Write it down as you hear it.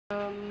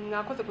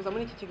Mwakoze kuza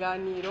muri iki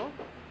kiganiro.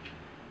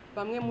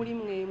 Bamwe muri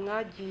mwe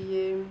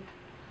mwagiye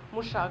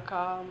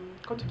mushaka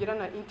ko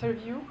tugirana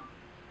interview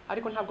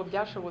ariko ntabwo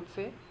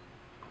byashobotse.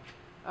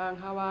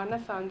 Nkaba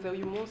nasanze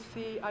uyu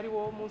munsi ari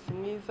wo munsi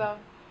mwiza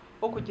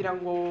wo kugira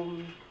ngo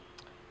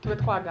tube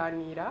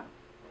twaganira.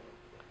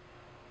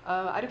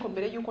 Ariko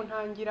mbere yuko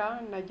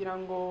ntangira nagira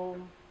ngo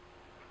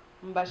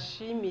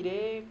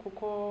mbashimire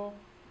kuko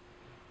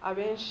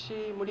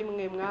abenshi muri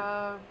mwe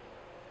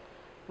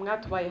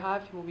mwatubaye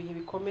hafi mu bihe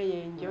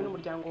bikomeye ngewe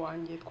n'umuryango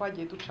wanjye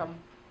twagiye ducamo.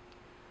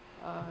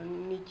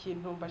 Ni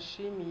ikintu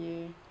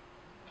mbashimiye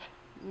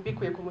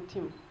mbikuye ku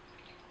mutima.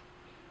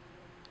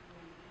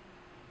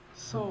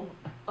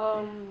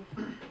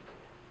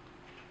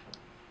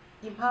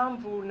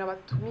 Impamvu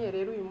nabatumiye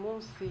rero uyu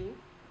munsi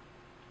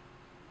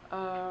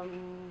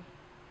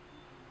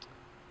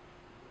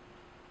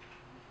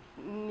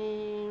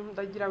ni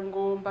ndagira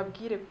ngo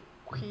mbabwire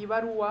ku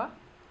ibaruwa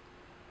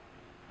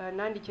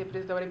nandikiye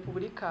Perezida wa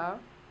Repubulika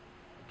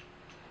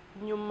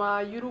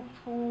nyuma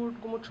y'urupfu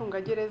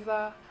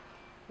rw'umucungagereza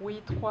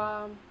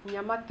witwa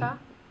Nyamata.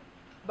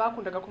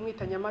 Bakundaga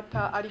kumwita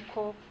Nyamata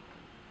ariko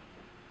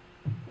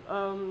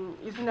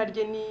izina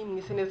rye ni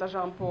Mwiseneza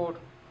Jean Paul.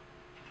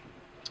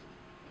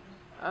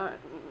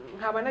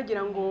 Nkaba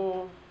nagira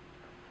ngo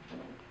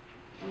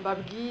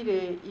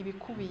mbabwire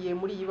ibikubiye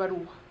muri iyi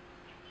baruwa.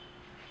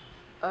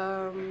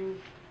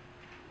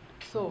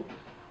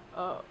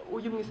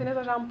 Uyu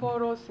Mwiseneza Jean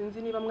Paul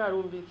sinzi niba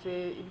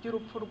mwarumvise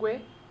iby'urupfu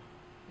rwe.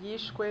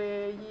 Yishwe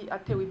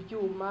atewe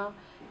ibyuma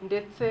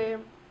ndetse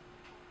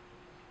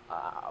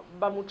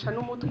bamuca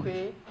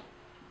n'umutwe,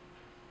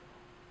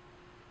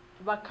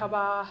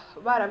 bakaba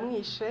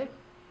baramwishe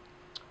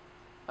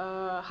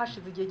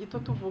hashize igihe gito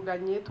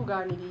tuvuganye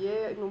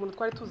tuganiriye. Ni umuntu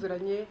twari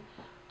tuziranye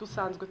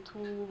dusanzwe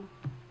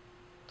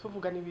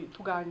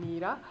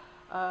tuganira,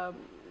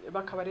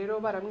 bakaba rero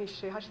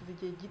baramwishe hashize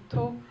igihe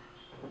gito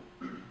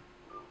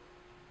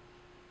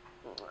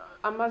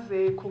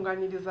amaze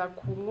kunganiriza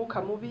ku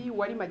mwuka mubi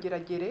wari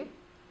mageragere,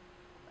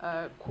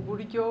 ku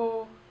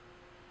buryo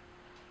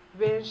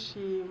benshi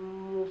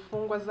mu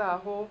mfungwa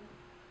zaho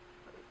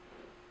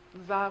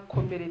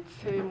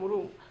zakomeretse.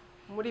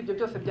 Muri ibyo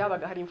byose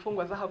byabaga hari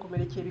imfungwa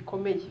zahakomerekeye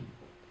bikomeye.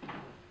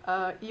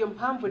 Iyo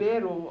mpamvu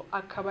rero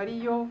akaba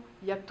ariyo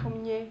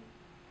yatumye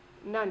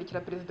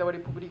nandikira Perezida wa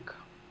Repubulika,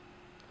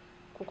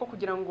 kuko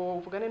kugira ngo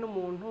uvugane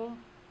n'umuntu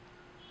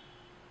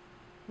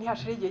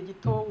ntihashire igihe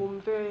gito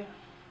wumve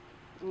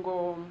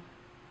ngo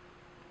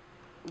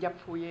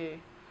yapfuye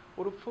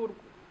urupfu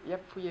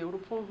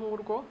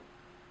nk'urwo,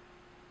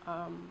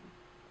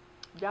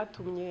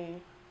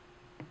 byatumye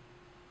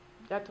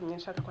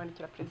nshaka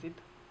kwandikira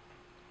Perezida.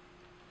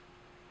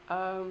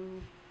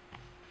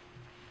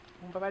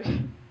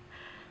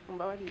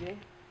 Mumbabarire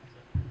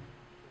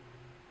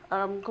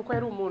kuko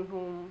yari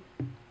umuntu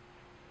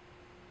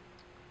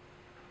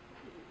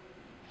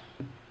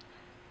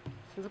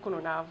sinzi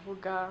ukuntu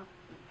navuga,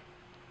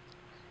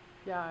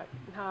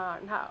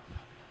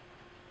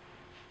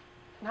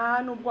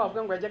 nta nubwo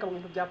wavuga ngo yajyaga mu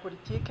bintu bya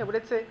politike,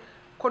 uretse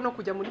ko no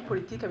kujya muri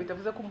politike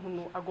bitavuze ko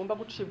umuntu agomba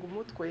gucibwa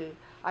umutwe,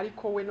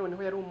 ariko we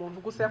noneho yari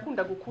umuntu gusa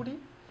yakundaga ukuri.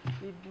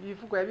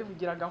 Ibivugo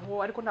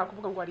yabivugiragaho ariko nta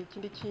kuvuga ngo hari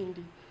ikindi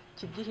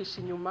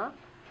kibyihishe inyuma.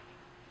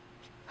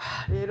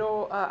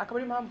 Rero akaba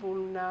ari impamvu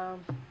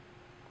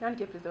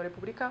nandikiye Perezida wa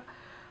Repubulika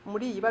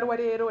muri iyi baruwa.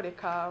 Rero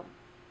reka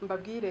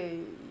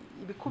mbabwire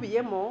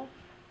ibikubiyemo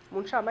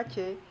mu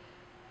ncamake.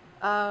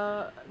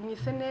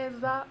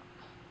 Mwiseneza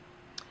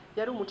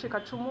yari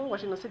umucikacumu wa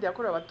Jenoside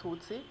yakorewe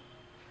Abatutsi,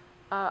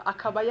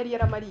 akaba yari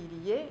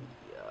yaramaririye,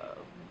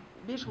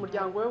 bishe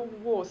umuryango we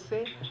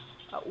wose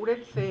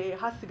uretse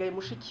hasigaye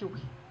mushiki we.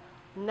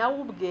 Nawe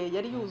ubwe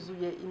yari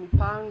yuzuye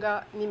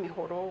imipanga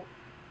n'imihoro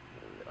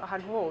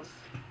ahantu hose.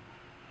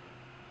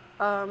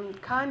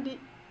 Kandi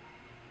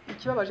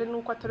ikibabaje ni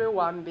uko atari we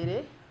wa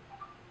mbere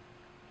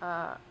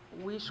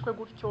wishwe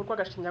gutyo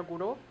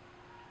rw'agashinyaguro.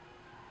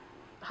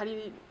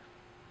 Hari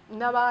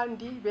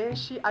n'abandi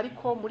benshi,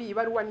 ariko muri iyi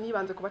baruwa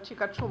nibanze ku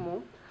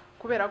bacikacumu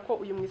kubera ko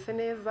uyu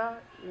Mwiseneza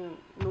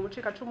ni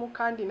umucikacumu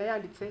kandi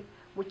nayanditse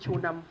mu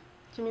cyunamo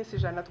cy'iminsi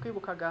 100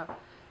 twibukaga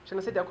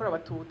Jenoside yakorewe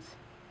Abatutsi.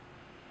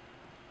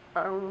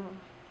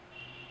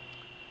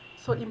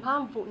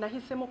 Impamvu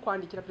nahisemo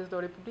kwandikira Perezida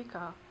wa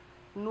Repubulika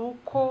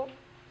nuko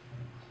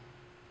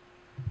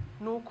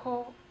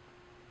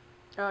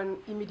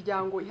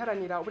imiryango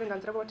iharanira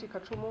uburenganzira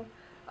bw'abacikacumu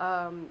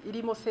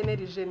irimo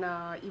CNLG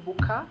na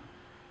Ibuka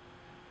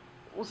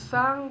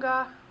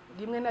usanga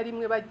rimwe na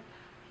rimwe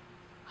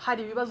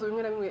hari ibibazo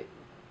bimwe na bimwe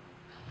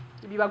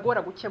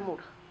bibagora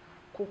gukemura,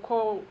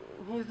 kuko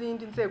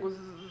nk'izindi nzego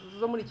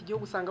zo muri iki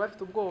gihugu usanga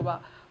bafite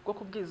ubwoba bwo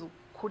kubwiza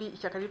kuri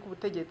ishyaka riri ku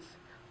butegetsi,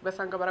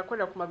 ugasanga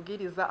barakorera ku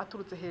mabwiriza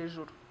aturutse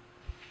hejuru.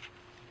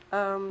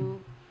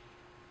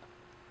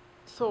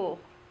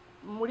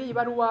 Muri iyi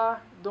baruwa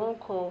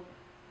donc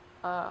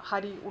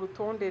hari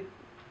urutonde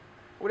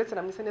uretse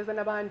na Mwiseneza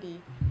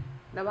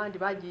n'abandi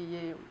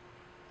bagiye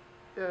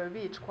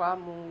bicwa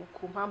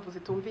ku mpamvu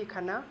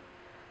zitumvikana.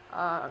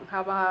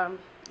 Nkaba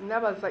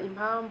nabaza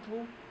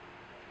impamvu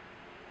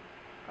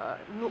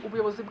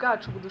ubuyobozi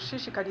bwacu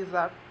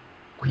budushishikariza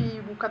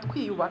kwibuka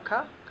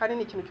twiyubaka, kandi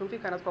ni ikintu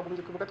cyumvikana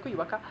twagombye kwibuka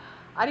twiyubaka,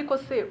 ariko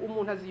se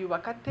umuntu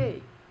aziyubaka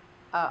ate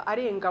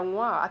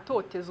arenganywa,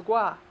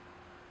 atotezwa,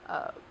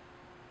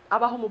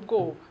 abaho mu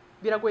bwoba?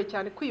 Biragoye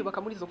cyane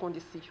kwiyubaka muri izo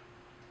kondisiyo.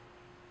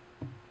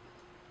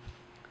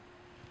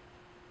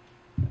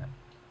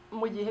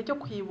 Mu gihe cyo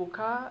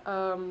kwibuka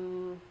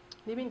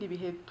n'ibindi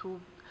bihe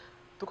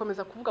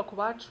dukomeza kuvuga ku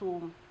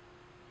bacu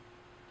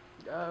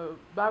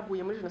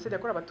baguye muri jenoside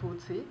yakorewe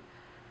Abatutsi,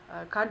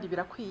 kandi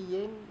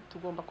birakwiye,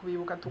 tugomba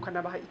kubibuka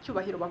tukanabaha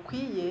icyubahiro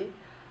bakwiye,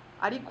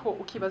 ariko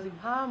ukibaza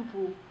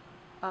impamvu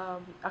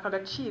aka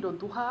gaciro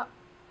duha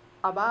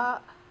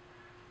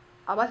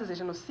abazize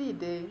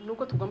jenoside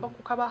nubwo tugomba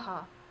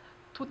kukabaha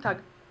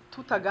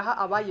tutagaha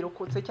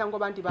abayirokotse cyangwa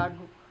abandi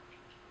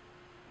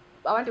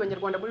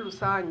banyarwanda muri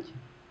rusange.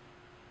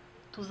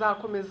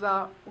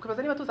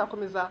 Ukibaza niba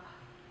tuzakomeza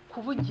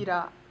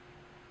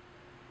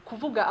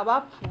kuvuga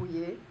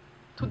abapfuye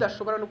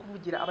tudashobora no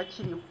kuvugira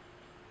abakiriho.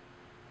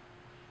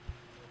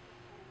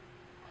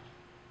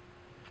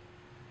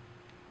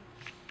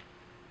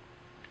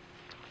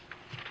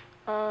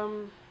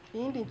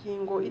 Iyindi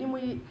ngingo iri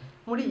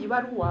muri iyi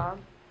baruwa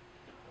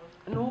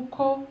ni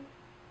uko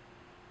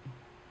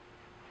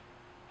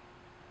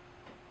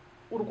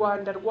u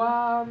Rwanda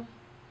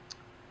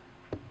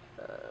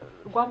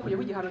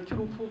rwakuyeho igihano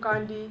cy'urupfu,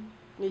 kandi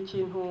ni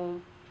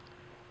ikintu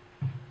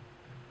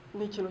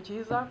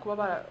cyiza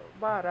kuba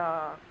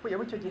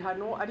barakuyeho icyo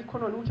gihano, ariko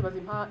none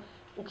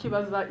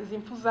ukibaza izi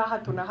mpfu za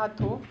hato na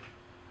hato,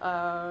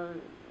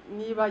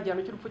 niba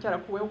igihano cy'urupfu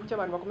cyarakuweho kuko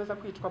abantu bakomeza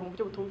kwicwa mu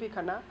buryo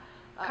butumvikana.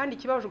 Kandi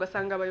ikibabaje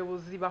ugasanga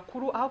abayobozi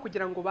bakuru aho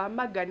kugira ngo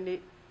bamagane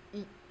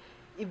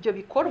ibyo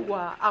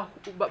bikorwa,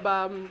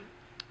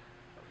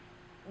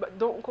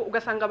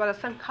 ugasanga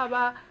barasa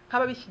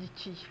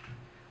nk'ababishyigikiye.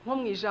 Nko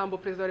mu ijambo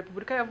Perezida wa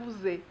Repubulika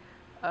yavuze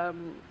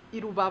i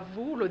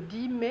Rubavu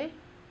Lodime,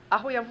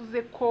 aho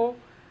yavuze ko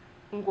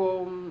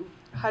ngo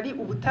hari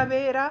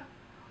ubutabera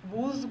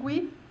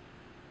buzwi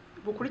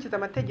bukurikiza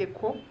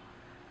amategeko,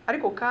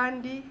 ariko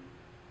kandi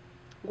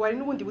ngo hari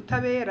n'ubundi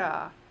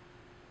butabera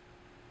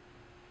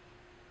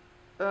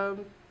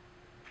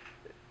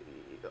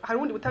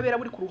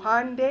buri ku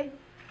ruhande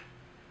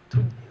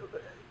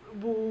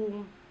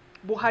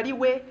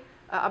buhariwe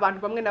abantu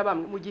bamwe na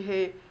bamwe, mu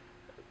gihe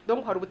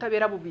hari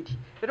ubutabera bubiri.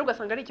 Rero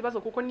ugasanga ari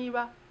ikibazo, kuko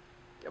niba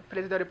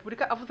Perezida wa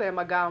Repubulika avuze aya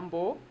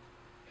magambo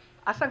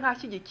asa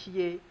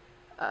nk'ashyigikiye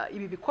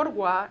ibi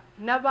bikorwa,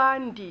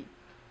 n'abandi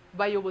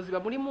bayobozi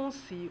bamuri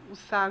munsi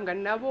usanga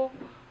nabo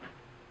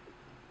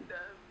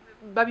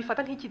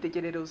babifata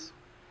nk'icyitegererezo,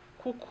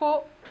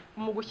 kuko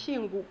mu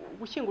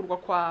gushyingurwa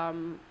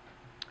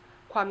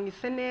kwa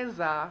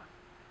Mwiseneza,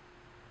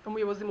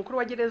 umuyobozi mukuru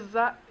wa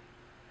gereza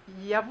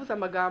yavuze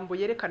amagambo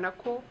yerekana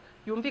ko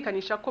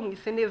yumvikanisha ko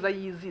Mwiseneza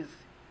yizize,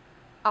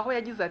 aho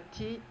yagize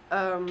ati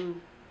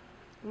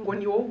ngo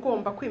ni wowe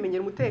ugomba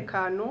kwimenyera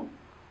umutekano,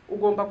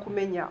 ugomba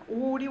kumenya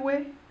uwo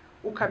uriwe,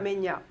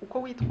 ukamenya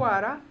uko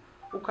witwara,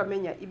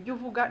 ukamenya ibyo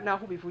uvuga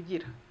n'aho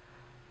ubivugira.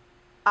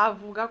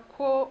 Avuga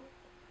ko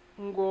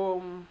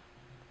ngo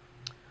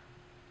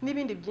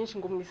n'ibindi byinshi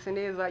ngo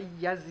Mwiseneza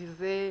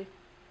yazize,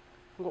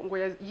 ngo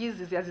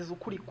yazize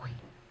ukuri kwe.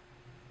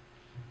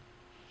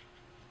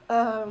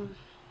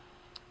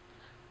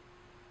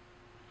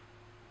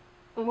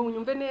 Ngo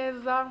nyumve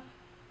neza,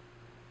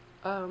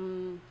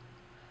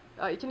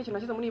 ikindi kintu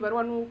nashyize muri iyi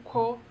baruwa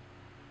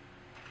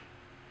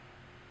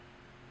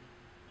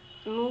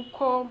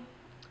nuko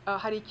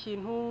hari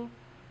ikintu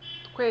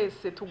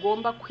twese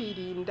tugomba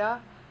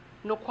kwirinda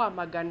no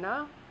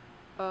kwamagana,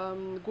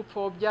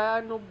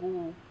 gupfobya no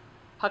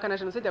guhakana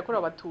jenoside yakorewe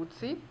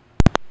Abatutsi.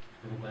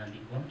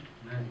 Urwandiko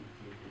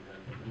nandikiye Perezida wa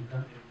Repubulika,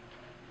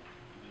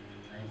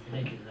 nahise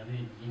ntekereza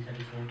ibintu byinshi,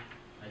 ariko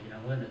nagira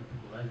ngo wenda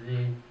tukubaze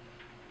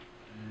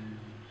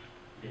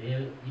mbere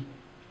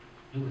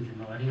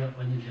y'ubuzima wari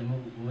wanyuzemo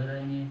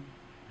bugoranye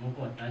nk'uko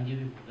watangiye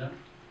bivuga,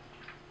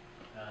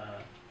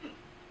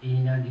 iyi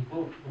nyandiko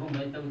urumva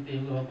ahita gutera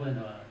ubwoba ko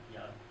wenda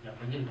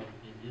yakongera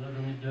kugeza ibibazo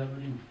nk'ibyo waba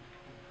urimo?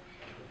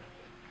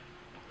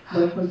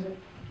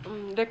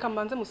 Reka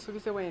mbanze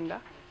musubize wenda.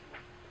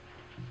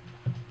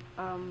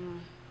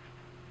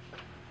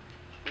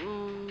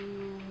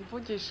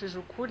 Mvugishije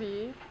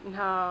ukuri,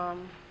 nta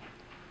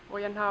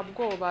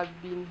bwoba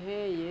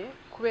binteye,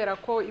 kubera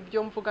ko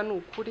ibyo mvuga ni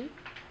ukuri,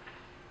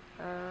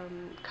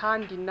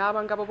 kandi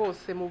n'aba ngabo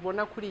bose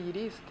mubona kuri iyi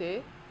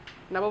lisite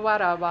nabo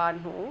bari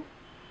abantu,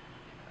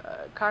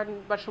 kandi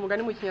baca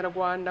umugani mu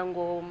Kinyarwanda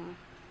ngo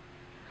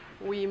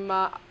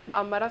wima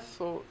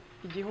amaraso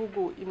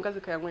igihugu imbwa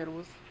zikayanywera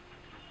ubusa.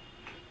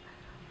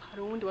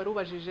 Hari uwundi wari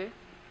ubajije?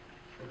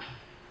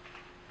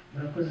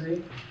 Murakoze,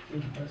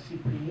 yitwa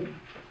Cyprien,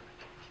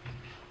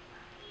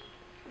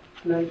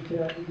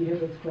 nandikira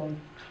Igihe.com.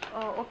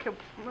 Okay,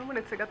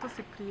 muretse gato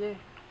Cyprien.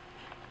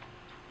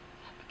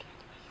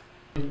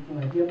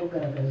 Mwagiye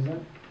mugaragaza,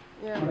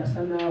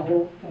 murasa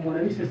naho umuntu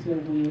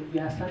abisesenguye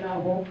yasa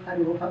naho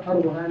hari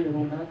uruhande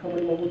runaka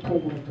murimo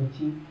gutunga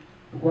urutoki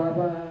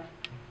rwaba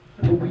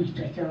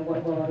rwica cyangwa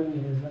rwaba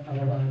runyereza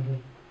aba bantu.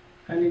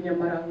 kandi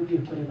nyamara ugiye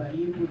kureba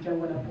ribu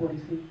cyangwa na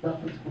polisi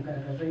bakunze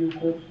kugaragaza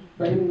yuko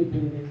bari mu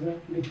iperereza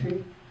ndetse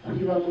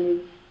kuri bamwe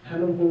nta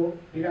nubwo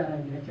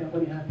birarangira cyangwa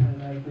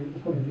ntihatangajwe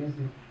uko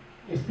bimeze.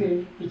 Ese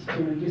iki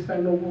kintu gisa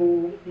no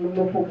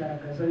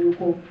kugaragaza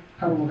yuko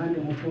hari uruhande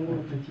mutunga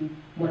urutoki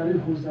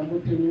murabihuza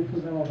mute n'impfu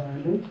z'aba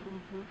bantu?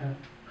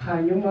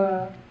 Hanyuma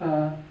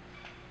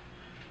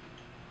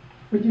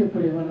ugiye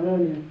kureba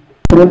nanone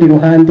ku rundi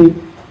ruhande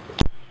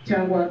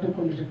cyangwa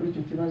dukomeje kuri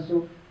icyo kibazo,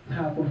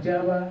 ntabwo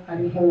byaba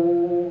ari nko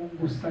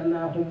gusa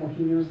naho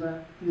muhinyuza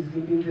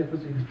izindi nzego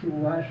zifite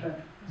ububasha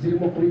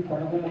zirimo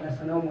kubikoraho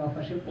mugasa naho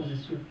mwafashe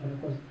pozisiyo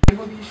murakoze?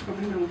 Niho bishwe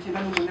muri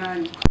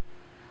 1998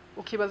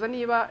 ukibaza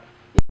niba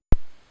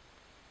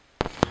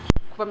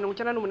kuva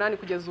 1998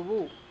 kugeza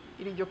ubu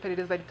iryo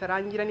perereza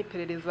ritarangira ni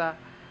perereza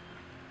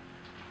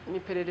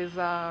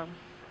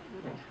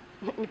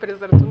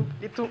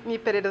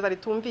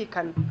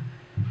ritumvikana.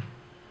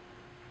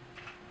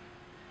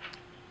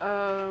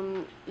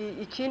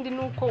 Ikindi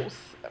nuko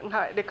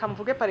reka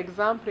mvuge par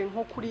exemple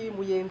nko kuri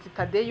Muyenzi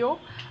Tadeyo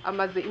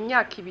amaze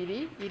imyaka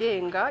 2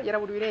 irenga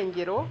yaraburiwe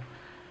irengero,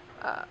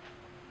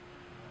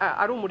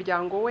 ari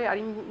umuryango we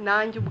ari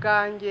nanjye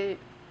ubwanjye.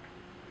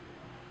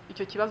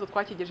 Icyo kibazo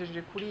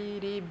twakigejeje kuri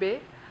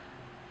ribe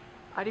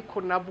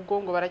ariko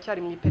nabwo ngo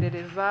baracyari mu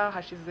iperereza,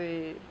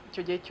 hashize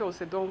icyo gihe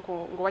cyose donc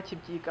ngo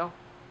bakibyigaho.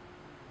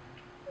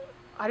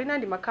 Hari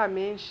nandi maka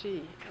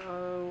menshi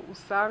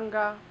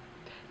usanga,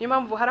 niyo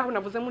mpamvu hari aho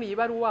navuze muri iyi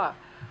baruwa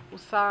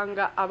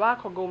usanga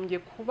abakagombye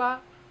kuba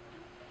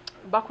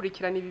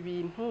bakurikirana ibi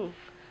bintu.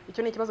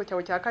 Icyo ni ikibazo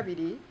cyawe cya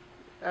kabiri,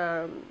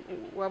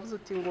 wavuze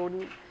uti ngo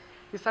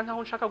bisa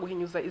nkaho nshaka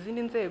guhinyuza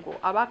izindi nzego.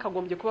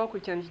 Abakagombye kuba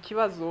bakurikirana iki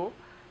kibazo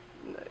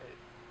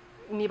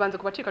nibanze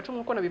kubacika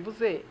cumu uko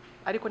nabivuze,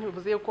 ariko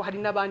ntibivuze yuko hari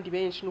n'abandi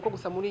benshi, nuko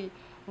gusa muri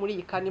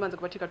iyi kandi nibanze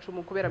kubacika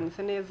cumu kubera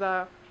mwise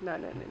neza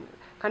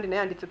kandi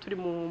nayanditse turi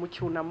mu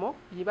cyunamo.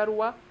 Iyi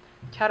baruwa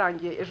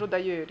cyarangiye ejo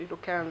d'ailleurs le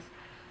 15.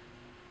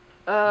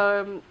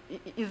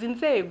 Izi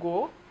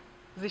nzego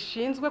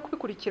zishinzwe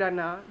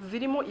kubikurikirana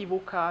zirimo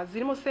Ibuka,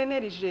 zirimo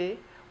CNRG,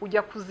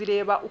 ujya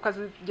kuzireba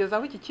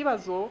ukazigezaho iki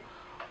kibazo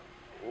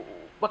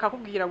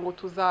bakakubwira ngo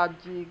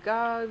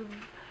tuzabyiga,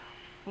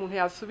 umuntu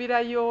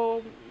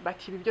yasubirayo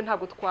bati ibyo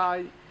ntabwo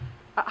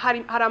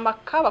hari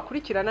amaka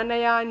bakurikirana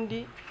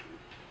n'ayandi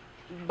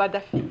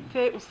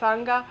badafite,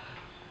 usanga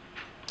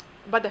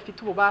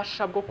badafite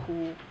ububasha bwo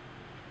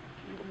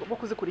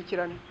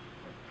kuzikurikirana.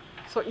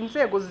 So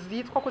inzego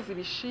zitwa ko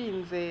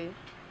zibishinzwe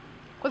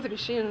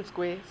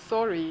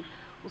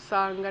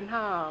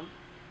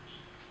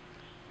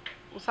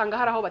usanga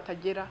hari aho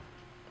batagera,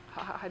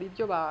 hari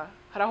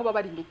aho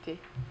baba limite.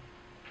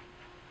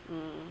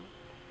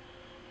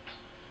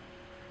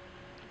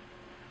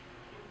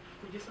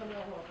 Kugisa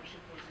naho wafashe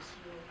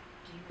pozisiyo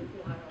y'uko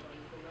hari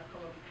abantu runaka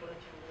babikora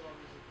cyangwa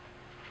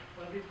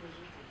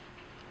babivuze.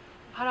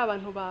 Hari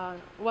abantu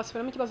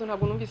wasubiramo ikibazo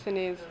ntabwo numvise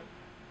neza.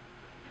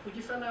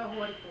 Kugisa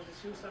naho hari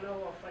pozisiyo usa naho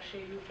wafashe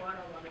y'uko hari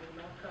abantu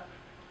runaka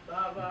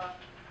baba,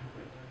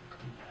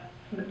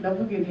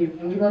 ndavuga nti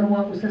mu ibaruwa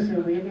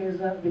usesenguye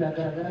neza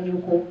biragaragara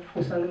yuko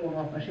usa n'umuntu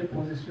wafashe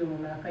pozisiyo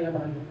runaka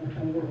y'abantu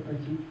utunga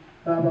urutoki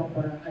baba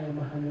bakora aya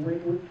mahano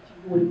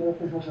urimo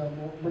kuvuga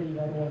muri iyi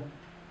baruwa.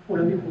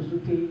 Urabihuza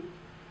ute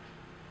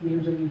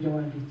n'ibyo ngibyo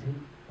wanditse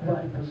kuba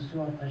ari pozisiyo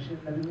wafashe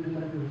urimo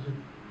urabihuza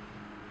ute?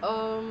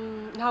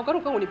 Ntabwo ari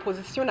uko ngo ni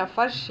pozisiyo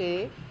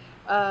nafashe,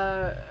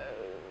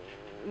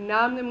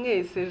 namwe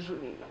mwese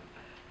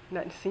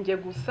sinjye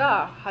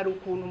gusa, hari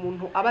ukuntu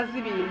umuntu abazi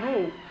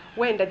ibintu,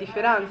 wenda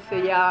diferanse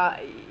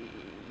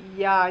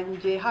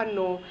yanjye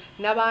hano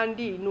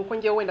n'abandi nuko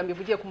njye wenda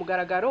mbivugiye ku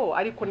mugaragaro,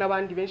 ariko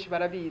n'abandi benshi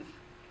barabizi.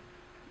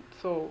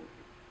 So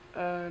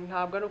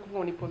ntabwo ari uko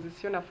ngo ni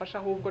pozisiyo nafashe,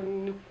 ahubwo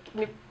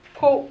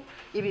niko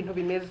ibintu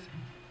bimeze.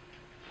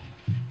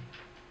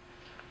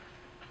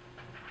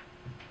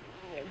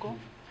 Yego.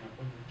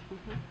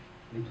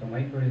 Nitwa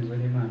Michael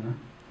Zonimana,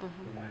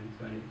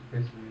 umwanditsi wa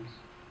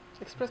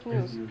Express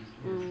News.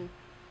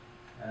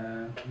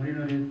 Muri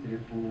note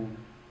ku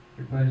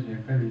paji ya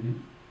kabiri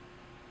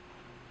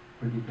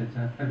ku gika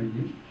cya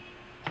kabiri.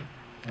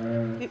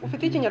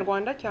 Ufite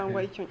Ikinyarwanda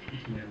cyangwa icyo?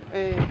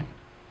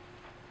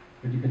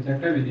 Ku gika cya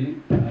kabiri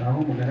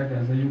aho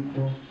mugaragaza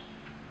yuko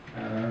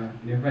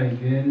never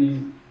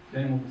again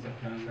cyarimo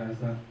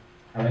gusatangaza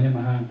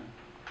abanyamahanga.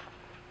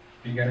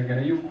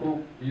 Bigaragara yuko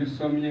iyo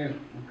usomye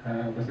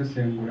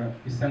ukabasesengura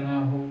bisa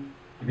nkaho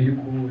ibiri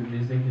ku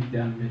bimeze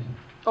nk'ibyambere.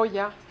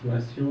 Oya.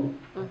 Situation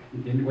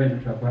igenda wenda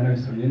ushobora kuba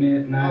nabisomye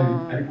nabi,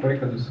 ariko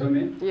reka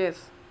dusome.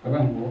 Yes.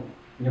 Bavuga ngo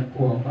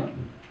nyakubahwa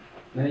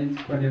nari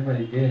nzi ko never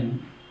again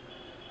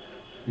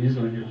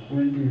bizongera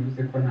ukundi,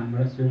 bivuze ko nta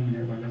maraso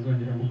y'umunyarwanda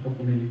azongera gupfa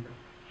kumeneka,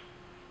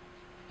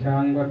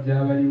 cyangwa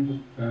byaba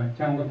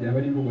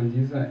ari imvugo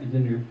nziza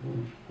igenewe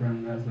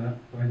kurangaza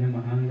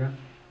abanyamahanga.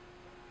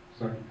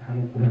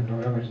 Hano kubaza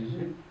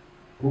barabajije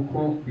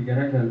kuko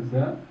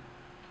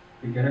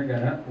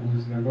bigaragara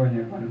ubuzima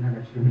bw'abanyarwanda nta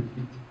gaciro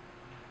bufite.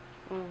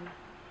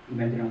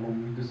 Ndagira ngo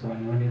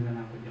mubidusobanure neza,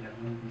 ntabwo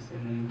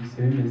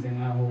numvise bimeze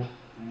nkaho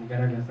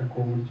mugaragaza ko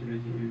muri kino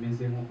gihe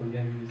bimeze nk'uko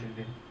byari bimeze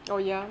mbere.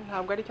 oya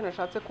ntabwo ari cyo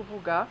nashatse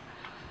kuvuga.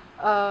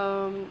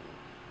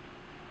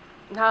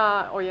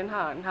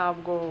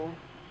 Ntabwo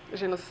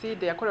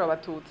jenoside yakorewe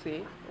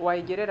abatutsi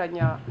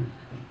wayigereranya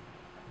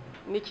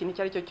n'ikintu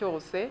icyo ari cyo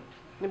cyose.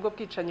 Nibwo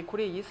bwicanyi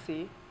kuri iyi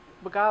si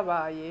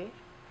bwabaye.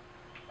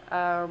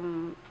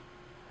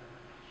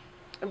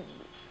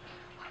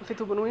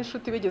 Mfite umuntu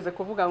w'inshuti bigeze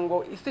kuvuga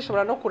ngo isi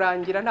ishobora no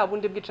kurangira nta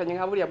bundi bwicanyi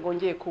nka buriya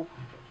bwongeye kuba.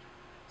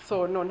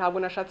 So no, ntabwo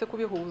nashatse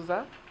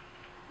kubihuza.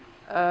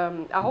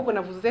 Ahubwo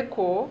navuze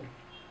ko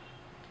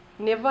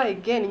never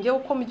again, njye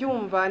uko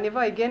mbyumva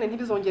never again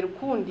ntibizongere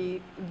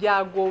ukundi,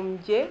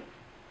 byagombye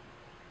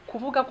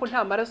kuvuga ko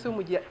nta maraso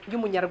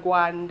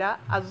y'umunyarwanda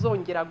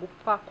azongera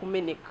gupfa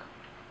kumeneka.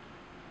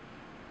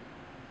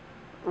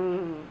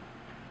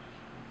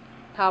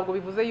 Ntabwo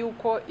bivuze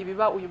yuko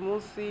ibiba uyu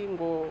munsi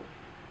ngo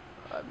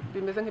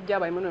bimeze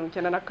nk'ibyabaye muri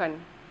 1994.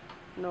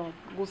 No,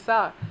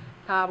 gusa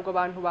ntabwo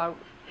abantu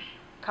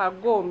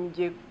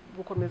bakagombye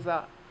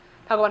gukomeza,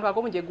 ntabwo abantu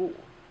bagombye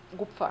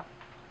gupfa.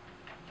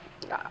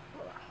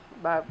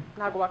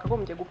 Ntabwo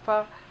bakagombye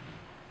gupfa.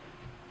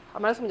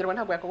 Amaraso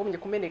y'umunyarwanda ntabwo yakagombye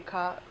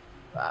kumeneka,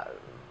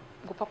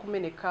 gupfa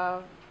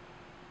kumeneka,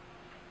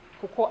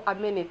 kuko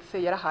amenetse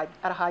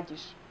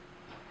arahagije.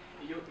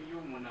 Iyo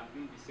umuntu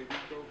abyumvise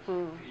gutyo,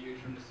 iyo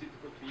jenoside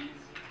uko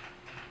tuyizi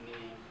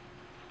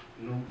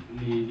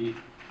ni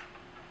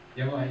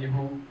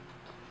yabayeho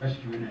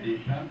bashyigiwe na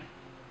leta,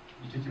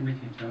 igice kimwe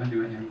cyica abandi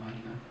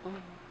banyarwanda.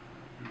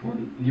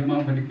 Niyo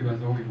mpamvu ndi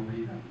kwibaza aho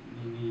bihurira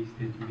n'iyi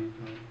statement.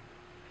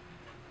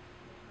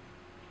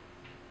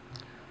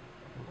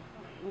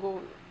 Ngo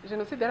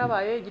jenoside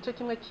yarabaye, igice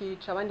kimwe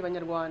cyica abandi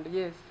banyarwanda.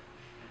 Yes.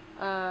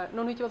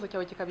 Noneho ikibazo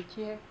cyawe kikaba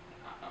ikihe?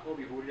 Aho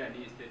bihurira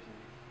n'iyi statement.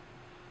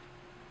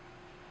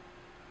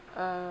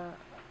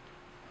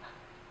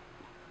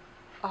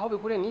 Aho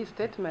bihuriye n'iyi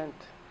statement,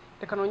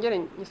 reka nongere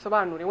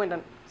nyisobanure, wenda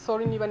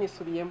sorry niba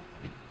nisubiyemo.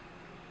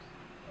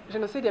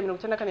 Jenoside ya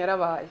 1994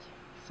 yarabaye,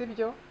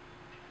 sibyo?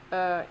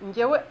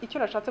 Njyewe icyo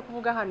nashatse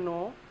kuvuga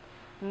hano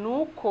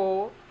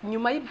nuko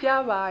nyuma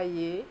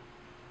y'ibyabaye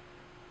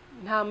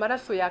nta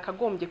maraso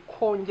yakagombye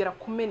kongera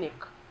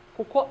kumeneka,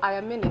 kuko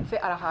ayamenetse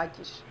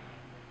arahagije.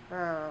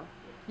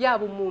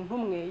 Yaba umuntu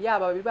umwe,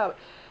 yaba babiri,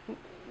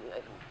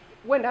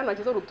 wenda hano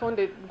hagize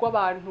urutonde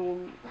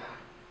rw'abantu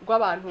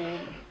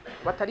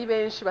batari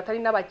benshi, batari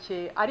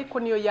n'abake, ariko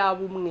niyo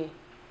yaba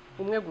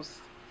umwe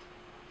gusa,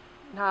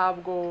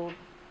 ntabwo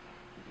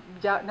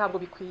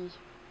bikwiye.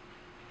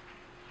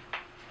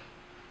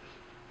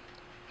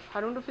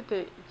 Hari undi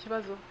ufite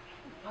ikibazo?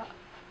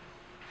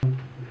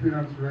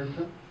 Freelance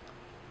writer.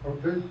 I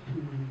would like to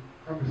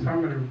have a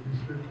summary of this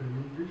letter in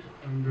English,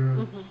 and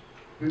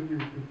then you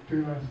could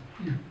tell us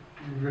if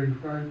you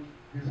verified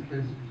these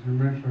cases you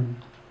mentioned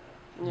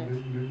in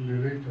the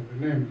letter, the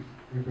names,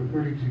 with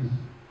authorities,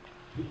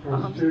 to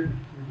cross-check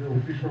with the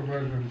official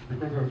versions,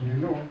 because as we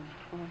know,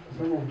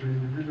 some of the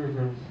individuals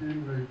I've seen,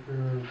 like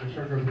the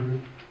Shagas, the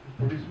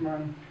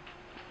policeman,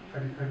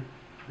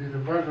 there's a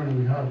version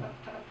we have.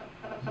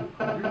 So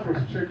have you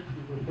cross-checked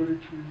with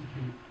authorities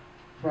to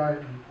try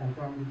and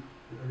confirm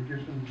the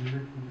allegations you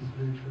make in this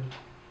letter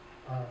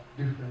are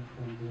different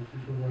from the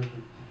official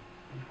version?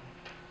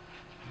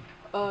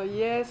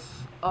 Yes,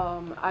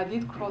 I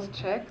did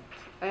cross-check,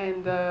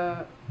 and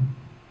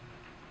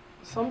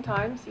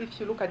sometimes if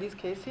you look at these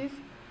cases,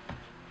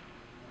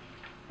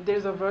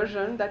 there's a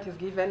version that is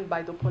given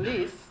by the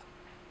police,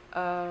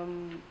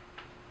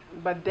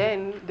 but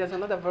then there's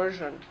another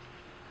version.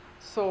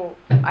 So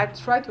I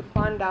try to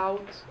find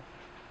out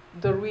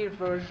the real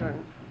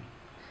version.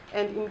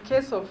 And in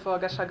case of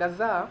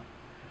Gashagaza,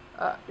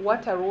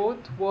 what I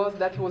wrote was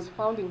that he was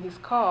found in his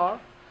car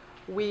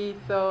with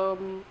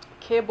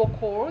cable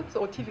cords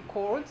or TV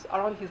cords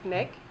around his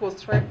neck. He was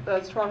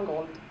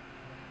strangled.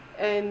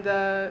 And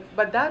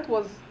but that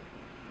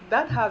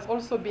has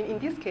also been, in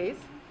this case,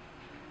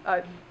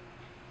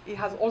 it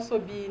has also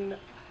been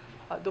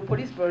the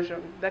police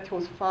version, that he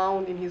was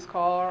found in his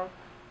car,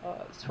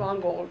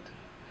 strangled.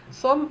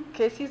 Some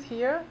cases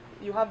here,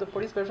 you have the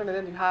police version and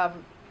then you have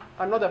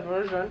another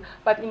version.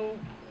 But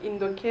in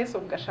the case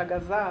of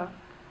Gashagaza,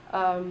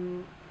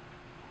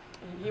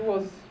 he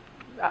was,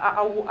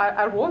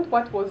 I wrote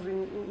what was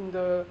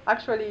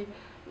actually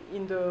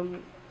in the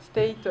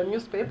state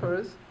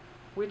newspapers,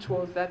 which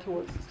was that he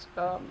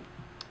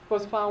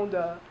was found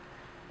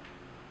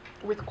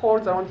with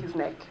cords around his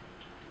neck.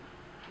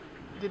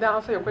 Did I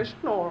answer your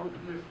question, or?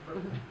 Yes, but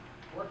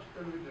what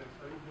evidence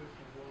are you based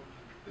involved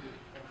to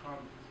confirm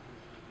these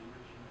cases you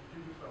mentioned?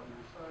 Did you do some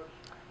research?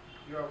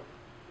 You have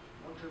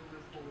wanted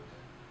reports.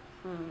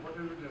 What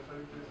evidence are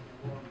you based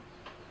involved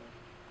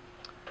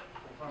to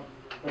confirm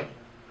these cases?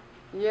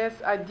 Yes,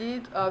 I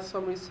did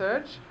some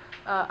research.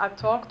 I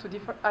talked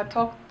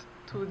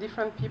to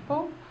different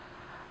people,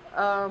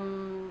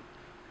 and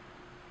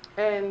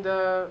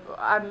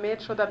I made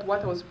sure that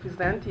what I was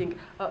presenting.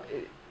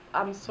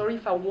 I'm sorry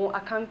if I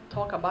can't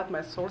talk about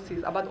my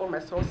sources, about all my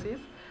sources.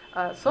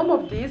 Some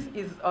of this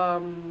is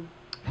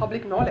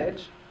public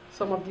knowledge.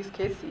 Some of these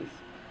cases,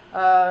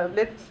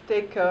 Let's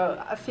take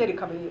Asieri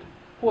Kabir,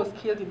 who was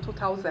killed in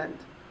 2000,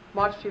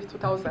 March 5th,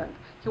 2000.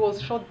 He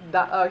was shot.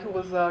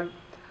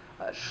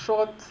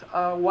 Shot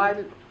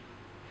while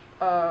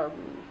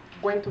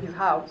going to his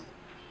house,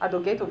 at the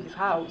gate of his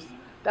house.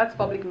 That's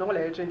public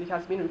knowledge, and it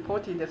has been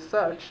reported as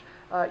such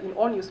in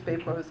all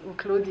newspapers,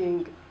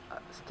 including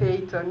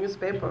state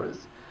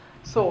newspapers.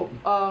 So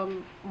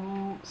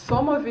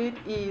some of it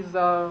is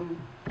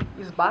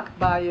backed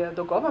by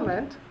the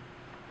government,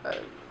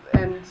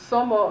 and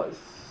some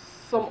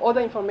other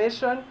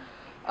information,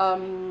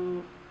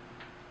 some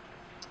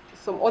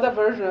other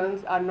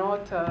versions are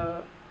not.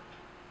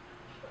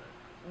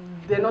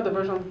 They're not the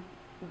versions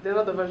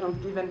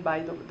given by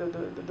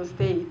the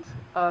state.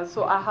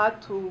 So I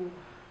had to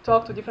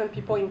talk to different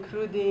people,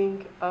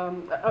 including,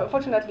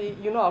 unfortunately,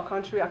 you know our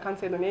country, I can't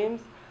say the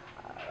names,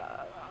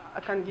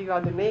 I can't give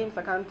out the names,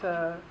 I can't,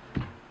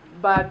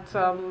 but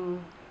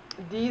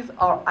these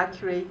are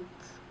accurate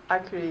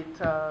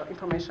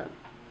information.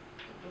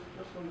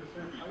 Just on the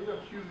same, are you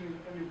accusing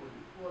anybody?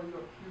 Who are you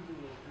accusing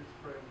of this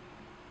crime?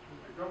 Is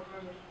the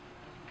government?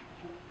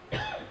 Do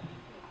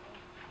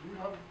you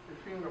have a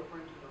finger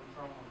pointed on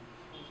someone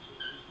responsible for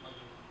this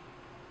matter?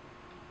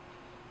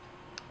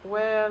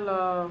 Well,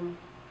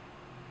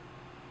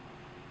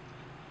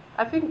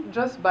 I think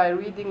just by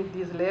reading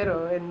this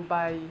letter and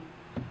by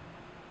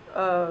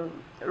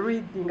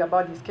reading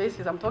about these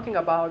cases I'm talking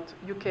about,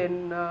 you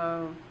can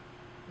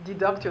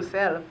deduct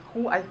yourself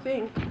who I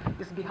think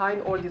is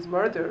behind all these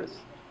murders.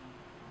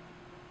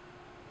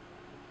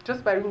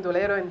 Just by reading the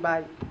letter and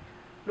by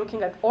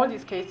looking at all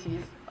these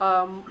cases,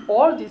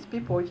 all these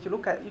people, if you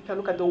look at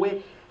the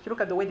way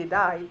they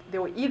died, they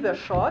were either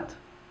shot,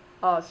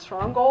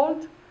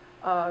 strangled,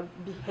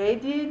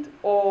 beheaded,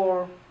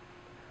 or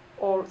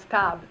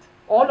stabbed.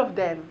 All of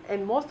them,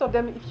 and most of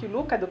them, if you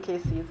look at the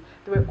cases,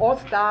 they were all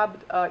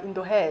stabbed in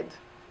the head,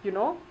 you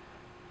know,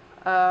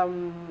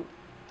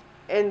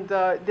 and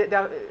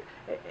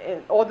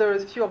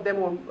others, few of them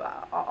were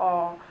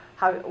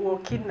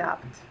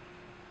kidnapped.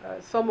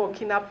 Some were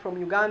kidnapped from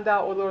Uganda,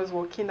 others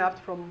were kidnapped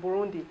from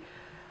Burundi.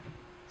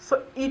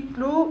 So they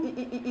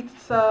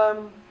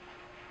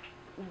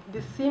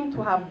seem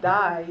to have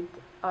died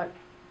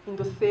in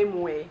the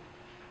same way.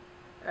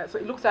 So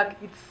it looks like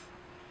it's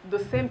the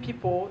same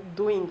people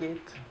doing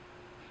it.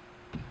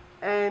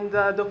 And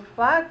the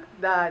fact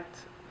that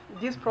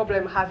this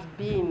problem has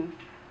been,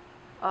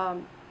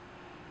 I'm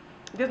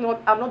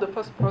not the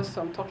first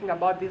person talking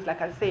about this, like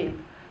I said.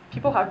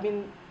 People have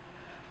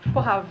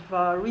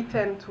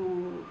written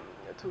to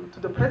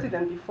the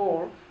president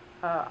before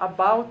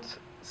about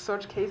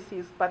such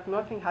cases, but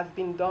nothing has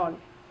been done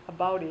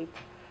about it.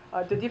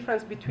 The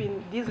difference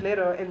between this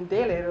letter and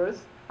their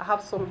letters, I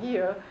have some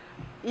here,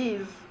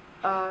 is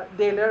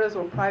their letters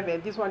were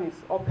private. This one is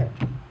open.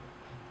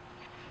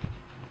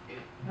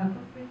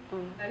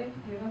 nari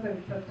mfite ibibazo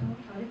bitatu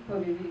ariko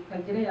bibiri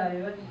Kagire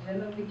yabibajije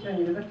no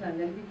bw'icyongereza cyane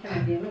ari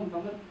bikeneye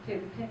numvamo duke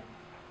duke.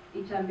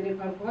 Icya mbere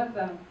kwa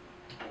kubaza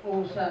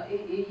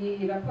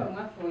iyi raporo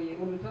mwasohoye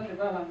urutonde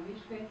rw'abantu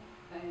bishwe,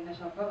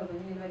 nashaka kubabaza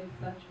niba ari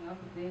research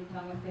mwakoze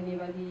cyangwa se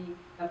niba ari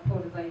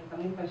raporo za leta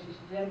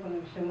mwifashishije, ariko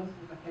nabishemo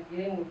subiza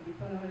Kagire mu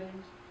people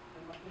knowledge.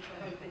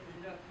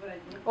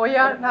 Oh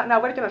yeah,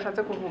 ntabwo aricyo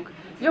nashatse kuvuga.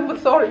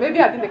 Sorry, maybe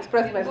I didn't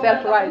express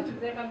myself right.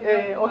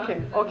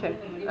 Okay.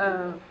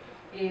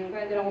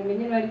 Ngira ngo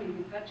menye bari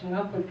research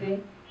mwakoze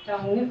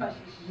cyangwa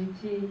mwifashishije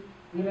iki,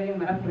 niba ari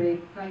maraporo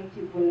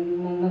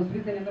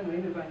musubize neza muri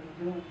Rwanda.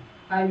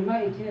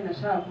 Hanyuma ikindi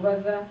nashaka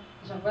kubaza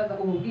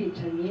ubu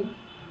bwicanyi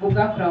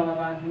bwakorewe aba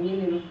bantu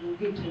nyine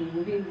ubwicanyi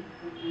bubi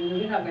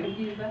ntabwo ari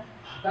bwiza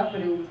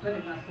bwakorewe urutonde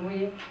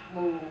mwasohoye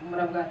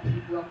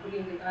murabwatirwa kuri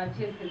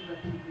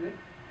akesezatiwe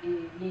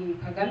ni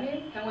Kagame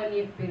cyangwa ni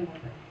FPR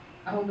Inkotanyi.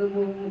 Aho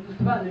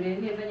mudusobanurire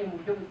neza nyine mu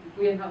buryo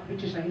buziguye nta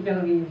kwicisha hirya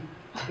no hino.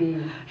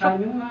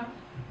 Hanyuma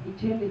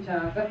ikindi cya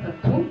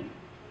gatatu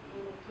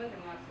urutonde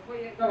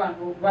mwasohoye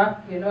rw'abantu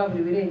bapfuye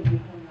n'ababuri birengeye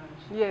ku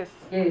nyanja.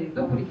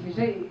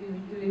 Dukurikije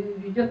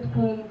ibyo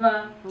twumva,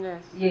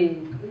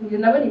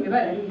 nabona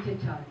imibare ari mike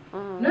cyane.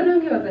 Noneho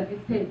nkibaza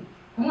mfite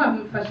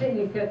mwamufashe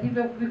initiative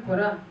yo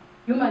kubikora,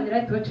 Human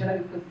Rights Watch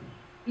yarabikoze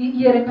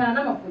yerekana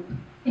n'amafoto,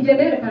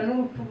 igenda yerekana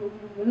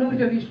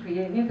n'uburyo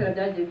bishwiye n'inzira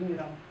byagiye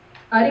binyuramo,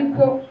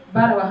 ariko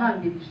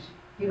barabahambirije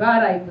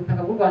ntibaraye ku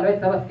butaka bw'u Rwanda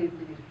bahise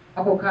babasezerera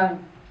ako kanya.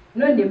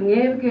 None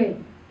mwebwe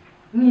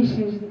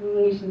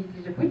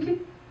mwishingikirije kuki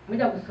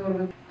mujya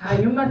gusohora?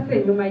 Hanyuma se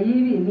nyuma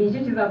y'ibi ni iki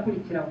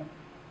kizakurikiraho?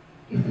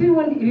 Isi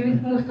ubundi ibi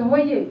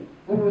musohoye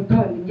uru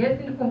rutonde ngiye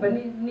sindi kumva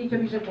n'icyo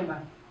bije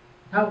kumara.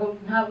 Ntabwo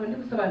ndi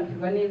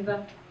gusobanukirwa neza,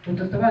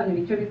 udusobanura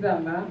icyo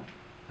bizamara,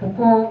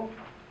 kuko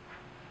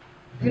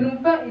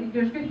sinumva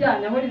iryo jwi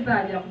ryanyu aho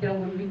rizagera kugira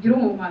ngo bigire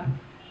umumaro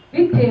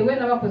bitewe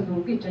n'abakoze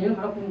ubu bwicanyi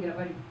numara kumbwira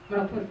bari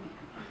murakoze.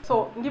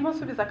 So ndimo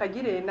nsubiza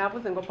Kagire,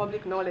 navuze ngo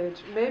public knowledge,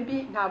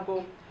 maybe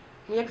ntabwo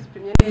ni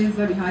exprime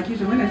neza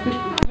bihagije. When I say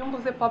iyo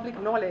mvuze public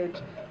knowledge,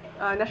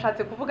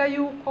 nashatse kuvuga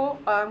yuko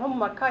nko mu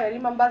maka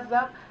yarimo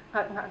mbaza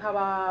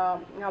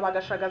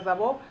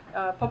nk'abagashagazabo.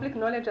 Public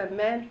knowledge and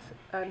meant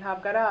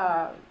ntabwo ari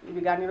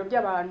ibiganiro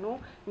by'abantu,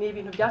 ni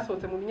ibintu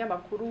byasohotse mu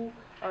binyamakuru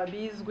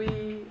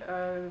bizwi,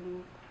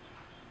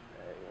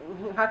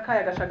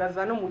 nk'akaya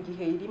gashagaza no mu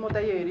gihe irimo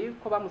dayeri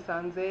ko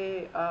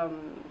bamusanze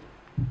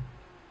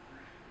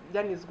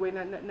yanizwe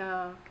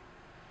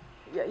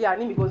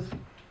n'imigozi.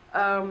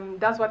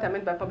 That's what I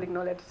meant by public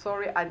knowledge.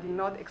 Sorry, I did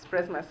not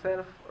express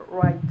myself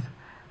right.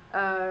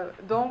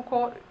 Donc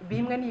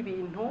bimwe ni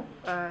ibintu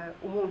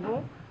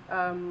umuntu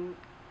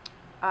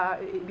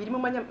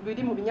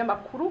biri mu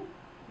binyamakuru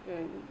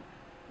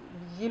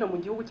yino mu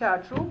gihugu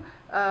cyacu,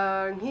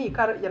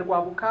 nk'ika ya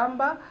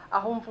Rwabukamba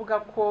aho mvuga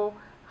ko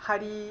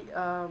hari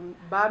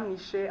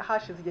bamwishe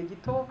hashize igihe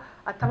gito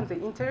atanze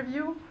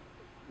interview,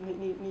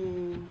 ni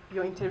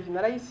iyo interview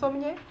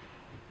narayisomye.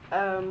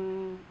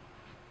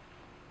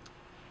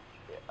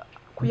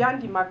 Ku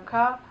yandi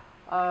maka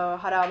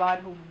hari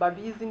abantu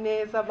babizi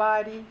neza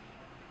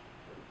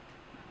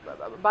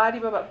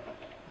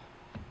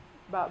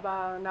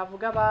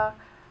navuga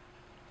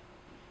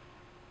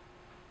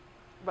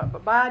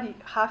bari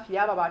hafi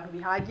y'aba bantu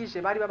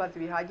bihagije, bari babazi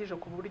bihagije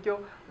ku buryo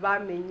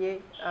bamenye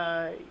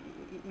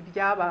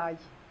ibyabaye.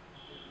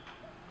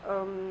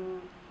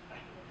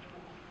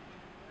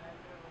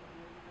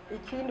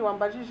 Ikindi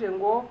wambajije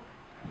ngo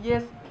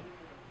yes,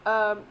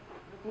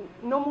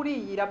 no muri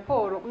iyi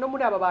raporo no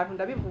muri aba bantu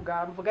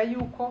ndabivuga, mvuga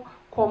yuko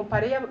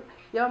kompare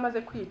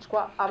y'abamaze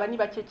kwicwa aba ni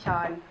bake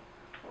cyane.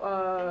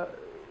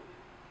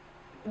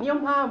 Niyo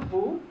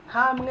mpamvu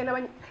hamwe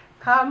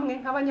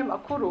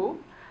nk'abanyamakuru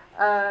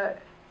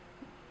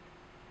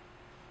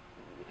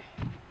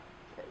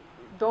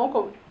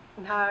donc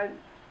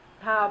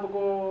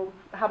ntabwo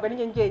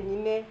ari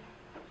njyenyine,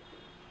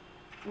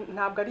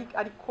 ntabwo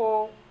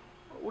ariko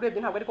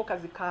urebye ntabwo ariko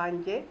kazi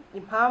kanjye.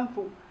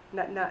 Impamvu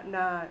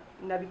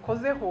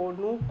nabikozeho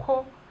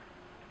nuko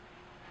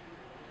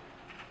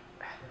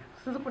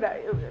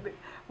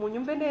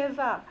munyumve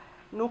neza,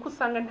 nuko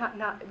usanga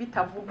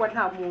bitavugwa,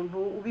 nta muntu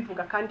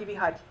ubivuga kandi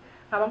bihari.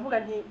 Nkaba mvuga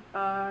nti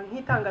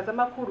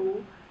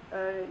nk'itangazamakuru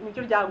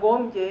nibyo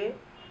ryagombye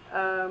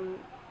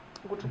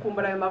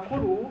gucukumbura ayo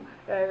makuru,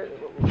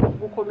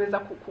 gukomeza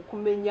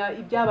kumenya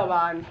iby'aba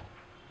bantu.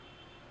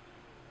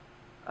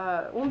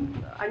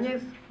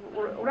 Agnes,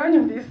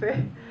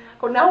 uranyumvise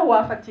ko nawe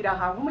wafatira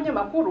aha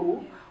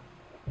nk'umunyamakuru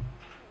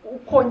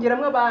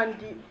ukongeramo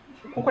abandi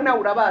kuko nawe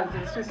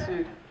urabazi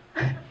sisiri.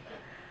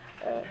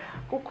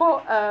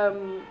 Kuko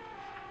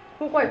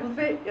nkuko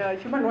yavuze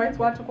Human Rights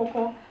Watch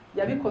koko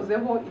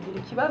yabikozeho igira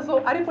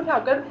ikibazo, ariko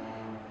ntabwo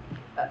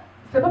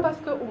seba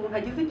parce que umuntu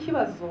agize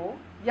ikibazo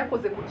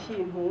yakoze ku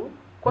kintu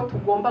ko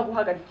tugomba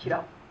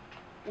guhagarikiraho.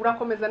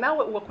 Urakomeza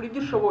nawe ugakora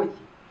ibyo ushoboye,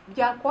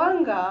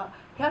 byakwanga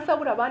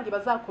ntihasabura abandi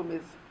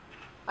bazakomeza,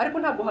 ariko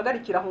ntabwo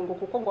uhagarikiraho ngo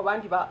kuko ngo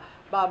abandi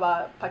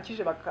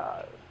babapakije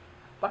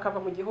bakava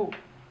mu gihugu.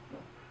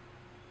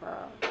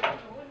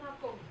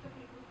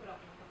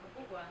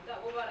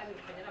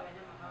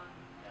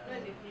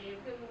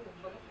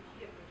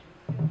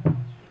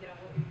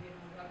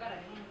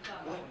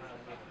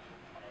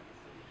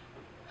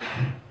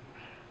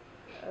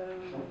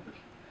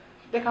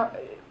 Reka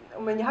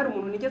umenye hari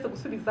umuntu nigeze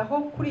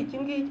gusubizaho kuri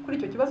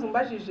icyo kibazo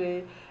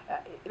mbajije.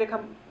 Reka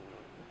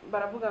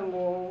baravuga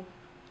ngo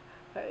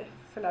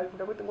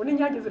sinabivuga gute ngo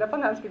n'inyange zirapfa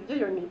nkanswe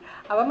ibyiyoni.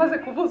 Abamaze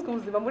kuvuzwa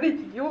ubuzima muri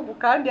iki gihugu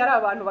kandi ari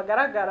abantu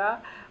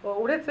bagaragara,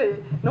 uretse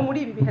no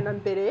muri ibi bihe na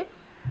mbere,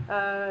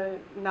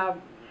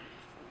 nabo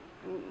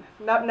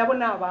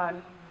ni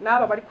abantu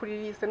n'aba bari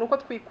kuri liste. Nuko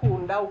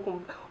twikunda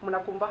umuntu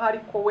akumva hari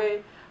ko we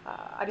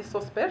ari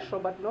so special,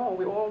 but no,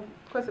 we all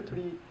twese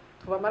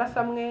tuba amaraso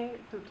amwe,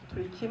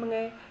 turi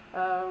kimwe.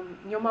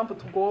 Niyo mpamvu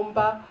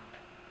tugomba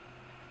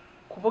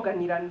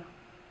kuvuganirana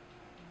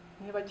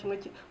niba kimwe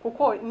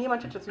kuko niba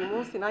ncecetse uyu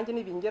munsi nanjye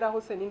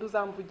nibingeraho se ninde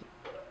uzamvugira.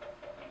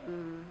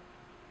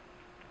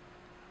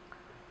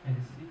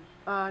 Merci.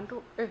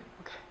 Okay.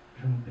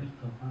 Je m'appelle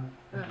Thomas,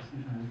 je suis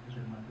journaliste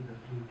germanophone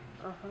d'Afrique.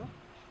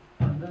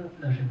 Pendant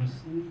la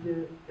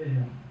génocide,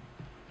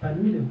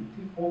 parmi les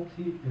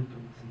outils de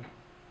Tutsi,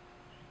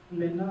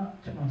 maintenant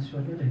tu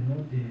mentionnais les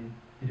noms des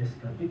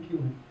rescapés qui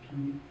ont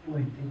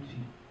été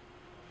tués.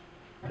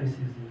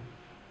 Préciser.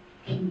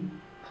 Qui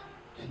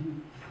tue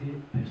ces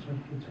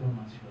personnes que tu as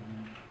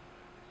mentionnées?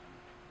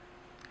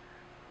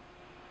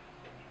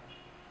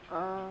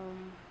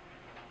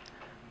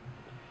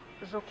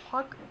 Je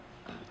crois que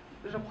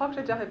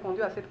j'ai déjà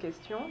répondu à cette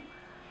question.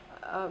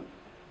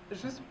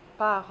 Juste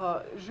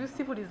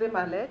si vous lisez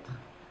ma lettre,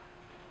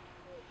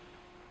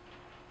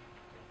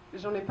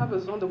 j'en ai pas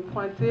besoin de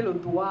pointer le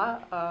doigt.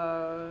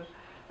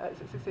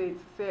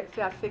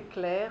 C'est assez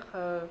clair.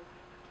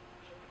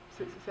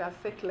 C'est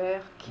assez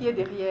clair qui est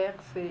derrière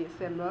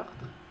ces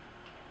meurtres.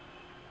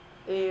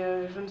 Et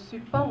je ne suis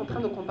pas en train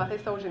de comparer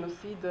ça au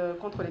génocide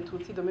contre les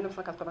Tutsis de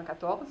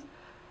 1994.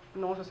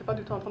 Non, je ne suis pas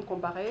du tout en train de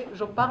comparer.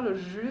 Je parle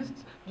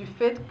juste du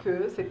fait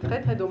que c'est très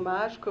très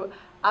dommage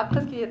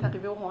qu'après ce qui est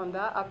arrivé au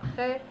Rwanda,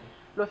 après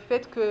le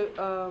fait que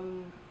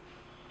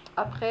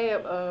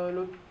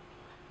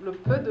le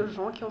peu de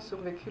gens qui ont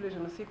survécu le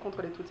génocide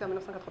contre les Tutsis en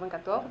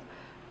 1994,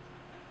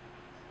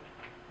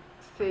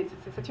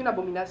 c'est une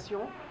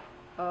abomination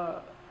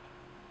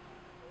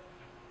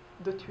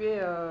de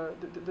tuer,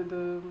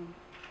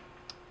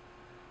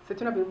 c'est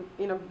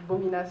une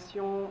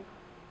abomination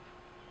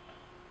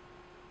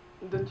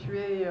de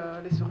tuer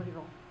les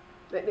survivants.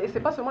 Et c'est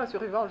pas seulement les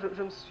survivants,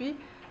 je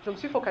me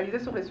suis focalisée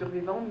sur les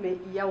survivants, mais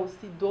il y a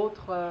aussi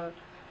d'autres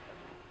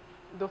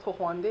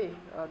Rwandais,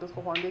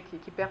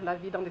 qui perdent la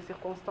vie dans des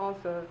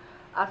circonstances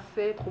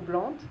assez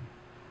troublantes.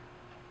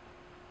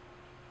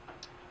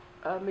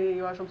 Mais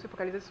je me suis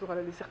focalisée sur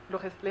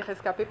les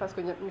rescapés parce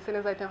que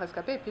Miseneza a été un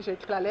rescapé. Et puis j'ai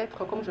écrit la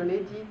lettre, comme je l'ai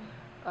dit,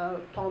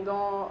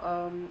 pendant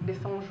les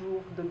 100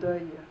 jours de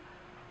deuil,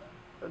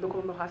 de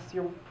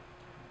commémoration.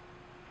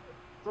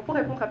 Donc pour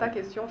répondre à ta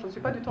question, je ne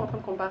suis pas du tout en train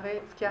de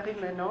comparer ce qui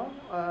arrive maintenant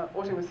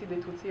au génocide des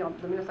Tutsis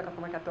de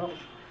 1994.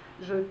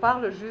 Je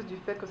parle juste du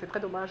fait que c'est très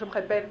dommage, je me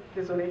répète,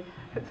 désolée,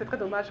 c'est très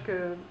dommage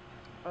que...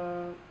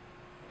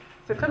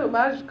 c'est très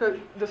dommage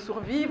de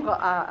survivre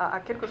à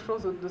quelque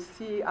chose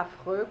d'aussi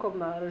affreux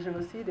comme le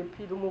génocide et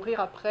puis de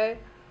mourir après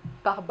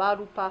par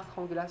balle ou par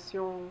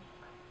strangulation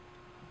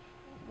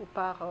ou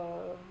par...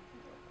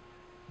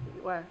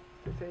 ouais,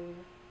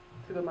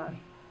 c'est dommage.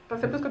 Enfin,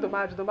 c'est plus que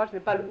dommage, dommage n'est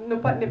pas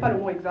le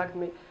mot exact,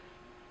 mais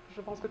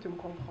je pense que tu me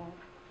comprends.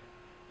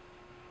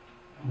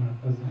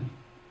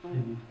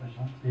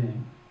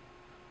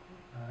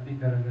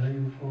 bigaragara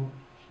yuko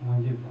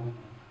mwongeye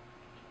kuvuga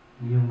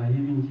nyuma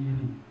y'ibi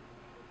ngibi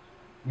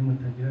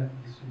nimutagira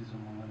igisubizo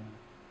mubona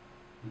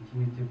iki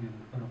mwiteguye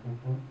gukora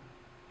kuko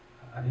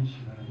abenshi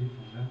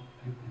barabivuga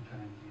ariko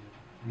bikarangira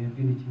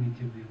mwebwe n'iki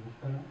mwiteguye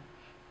gukora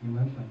nyuma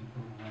yo kwandika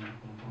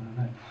urwandiko mukabona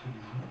nta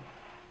gisubizo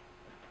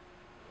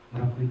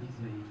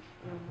murakurikiza iki?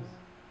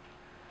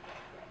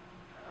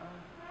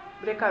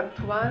 Reka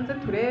tubanze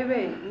turebe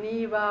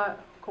niba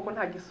koko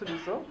nta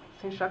gisubizo.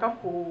 Sinshaka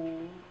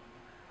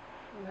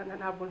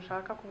ntabwo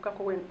nshaka kuvuga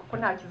ko kuko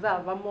nta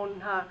kizavamo,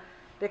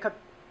 reka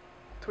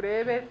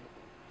turebe,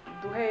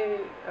 duhe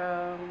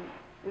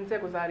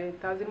inzego za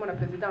leta zirimo na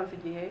perezidansi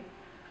igihe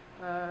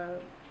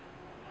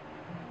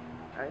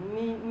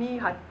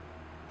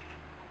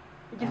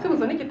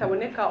igisubizo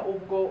nikitaboneka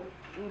ubwo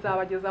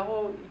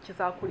nzabagezaho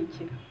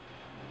ikizakurikira.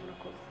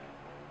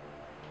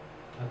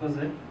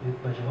 Akoze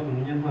yitwaje aho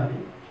umunyantwari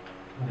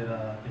ndera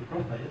the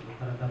profile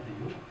dukora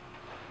W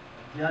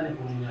Diane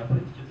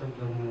umunyapolitiki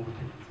utavuga rumwe mu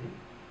butegetsi,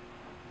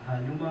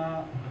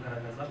 hanyuma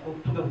ukagaragaza ko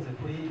tugarutse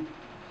kuri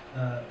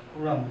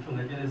uriya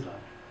mucungagereza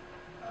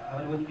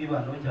abariwe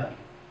twibandaho cyane,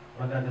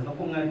 uragaragaza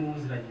ko mwari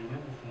muziranye yo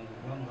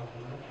gufungurwa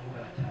mugakunda no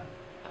kuvugana cyane,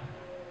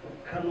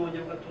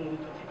 kanongera ugatunga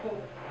urutoki ko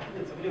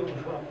utegetse buriya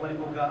bushobora kuba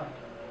aribwo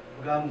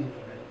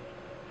bwamwivuganye.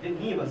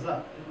 Nkibaza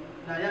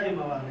nta yahe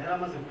mabanga yari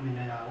amaze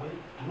kumenya yawe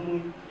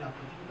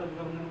nk'umunyapolitiki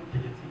utavuga rumwe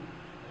n'ubutegetsi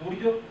ku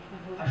buryo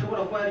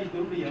ashobora kuba yarishwe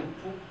ruriya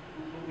rupfu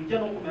ujya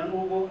no kumera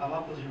n'ubwo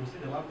abakoze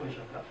jenoside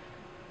bakoreshaga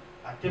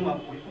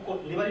atemaguye, kuko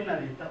niba ari na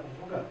leta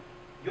uvuga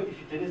yo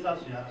ifite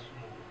n'isasu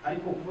yarasuma,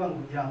 ariko kuvuga ngo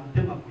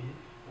yamutemaguye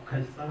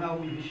ukasa nk'aho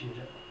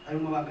wibishinja ayo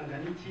mabanga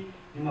angana iki,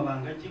 ni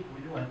mabanga ki ku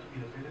buryo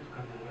wayatubwira twebwe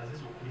tukamenya ngo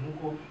yazize ukuri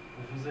nk'uko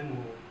uvuze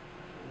ngo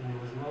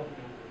umuyobozi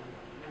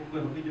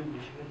w'urwego rw'igihugu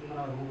rushinzwe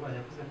itumanaho n'abarwayi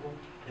yavuze ko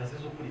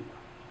yazize ukuri.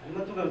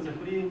 Hanyuma tugarutse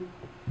kuri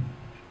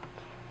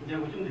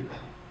ingingo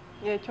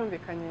cyumvikanye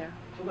cyumvikanye,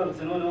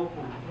 tugarutse noneho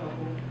kuvuga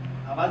ko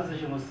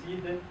abazize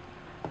jenoside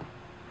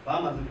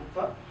bamaze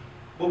gupfa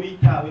bo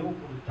bitaweho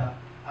kuruta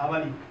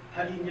abari.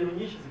 Hari ingero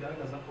nyinshi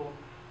zigaragaza ko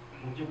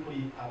mu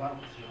by'ukuri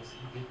abarokotse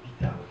jenoside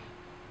bitaweho.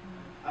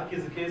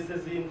 Akizi kese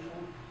z'imfu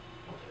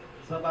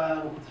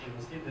z'abarokotse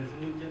jenoside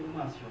zimwe mu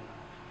maso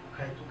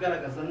ukahita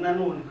ugaragaza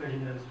nanone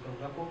ukajeneraliza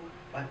ukavuga ko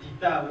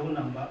batitaweho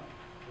namba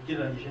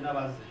ugereranyije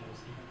n'abazize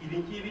jenoside. Ibi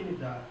ngibi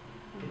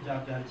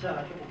ntibyabyara icyaha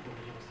cyo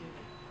gupfobya jenoside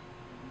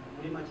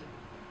muri make.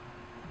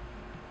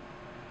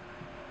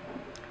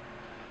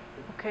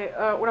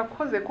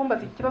 Urakoze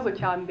kumbaza iki kibazo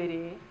cya mbere.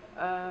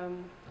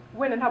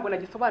 Wenda ntabwo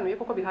nagisobanuye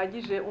kuko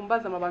bihagije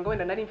umbaza amabanga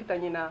wenda nari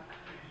mfitanye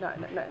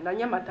na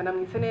Nyamata na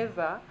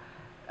Mwiseneza.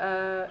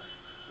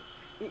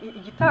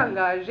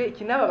 Igitangaje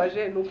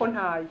ikinababaje ni uko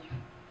ntayo,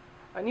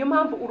 niyo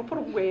mpamvu urupfu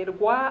rwe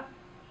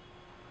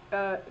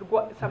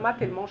ça m'a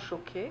tellement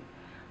choqué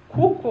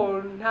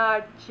kuko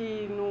nta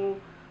kintu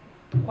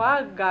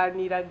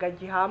twaganiraga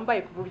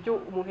gihambaye ku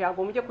buryo umuntu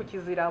yagombye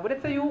kukizira,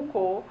 uretse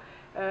yuko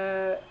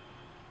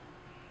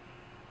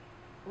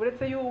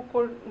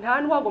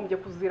nta n'uwagombye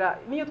kuzira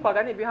niyo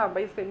twaganira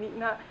ibihambaye se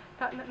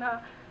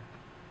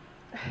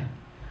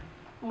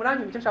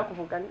muranyumva icyo nshaka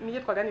kuvuga. Niyo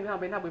twaganira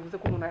ibihambaye ntabwo bivuze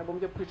ko umuntu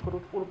yagombye kwicwa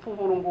urupfu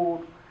nk'uru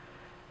nguru.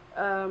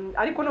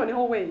 Ariko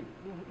noneho we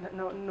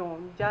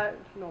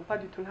no pas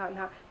du tout,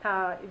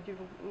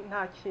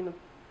 nta kintu,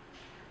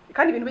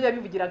 kandi ibintu bijya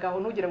bivugiragaho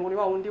ntugire ngo ni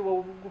wa wundi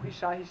wo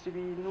guhishahisha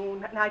ibintu,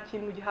 nta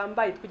kintu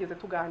gihambaye twigeze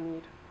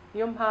tuganira.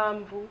 Niyo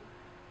mpamvu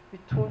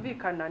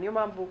bitumvikana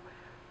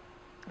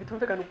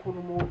ukuntu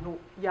umuntu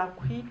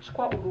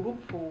yakwicwa uru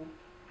rupfu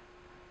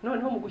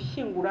noneho mu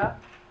gushyingura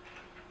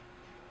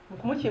mu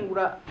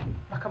kumukingura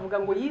bakavuga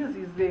ngo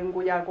yizize ngo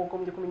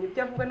yagogombye kumenya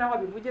ibyo avuga n'aho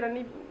abivugira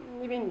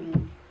n'ibindi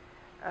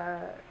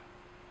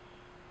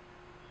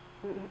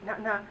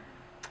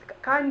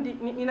kandi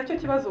ni nacyo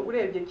kibazo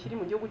urebye kiri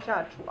mu gihugu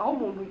cyacu, aho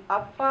umuntu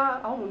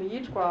apfa, aho umuntu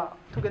yicwa,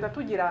 tugenda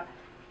tugira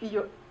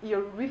iyo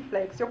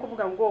reflex yo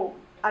kuvuga ngo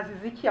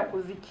azize iki,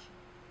 yakoze iki.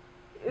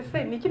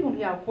 Ese ni iki umuntu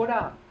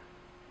yakora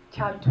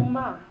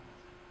cyatuma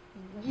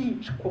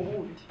yicwa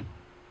ubundi?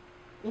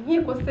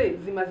 Inkiko se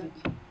zimaze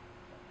iki?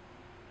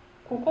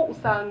 Kuko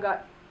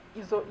usanga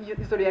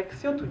izo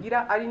reaction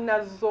tugira ari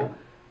nazo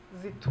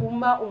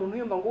zituma umuntu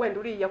yumva ngo wenda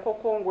uriya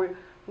koko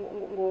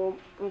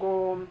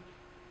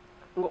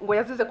ngo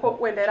yazize ko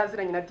wenda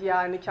yaraziranye na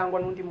Diane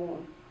cyangwa n'undi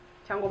muntu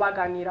cyangwa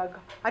baganiraga.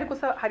 Ariko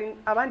hari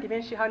abandi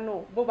benshi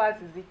hano bo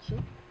bazize iki?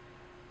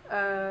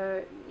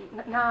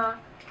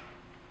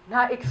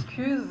 Nta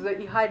excuse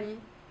ihari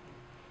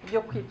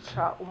yo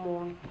kwica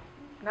umuntu.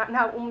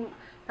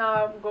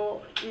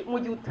 Ntabwo mu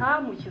gihe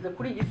utamukize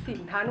kuri iyi si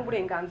nta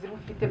n'uburenganzira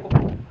ufite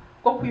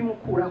bwo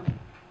kwimukuraho.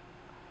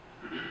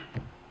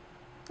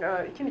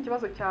 Ikindi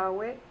kibazo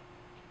cyawe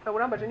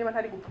urambaje niba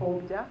ntari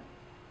gupfobya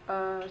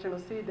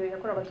jenoside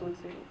yakorewe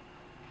Abatutsi,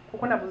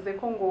 kuko navuze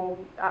ko ngo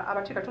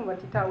abacikacumu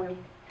batitaweho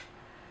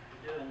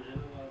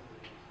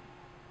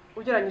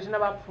ugereranyije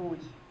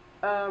n'abapfuye.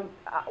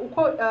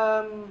 Uko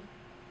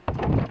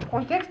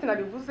context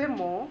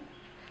nabivuzemo,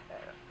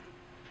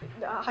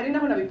 hari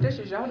naho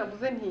nabipresheje, aho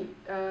navuze nti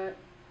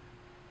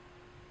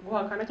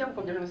guhakana cyangwa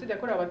gupfobya jenoside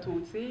yakorewe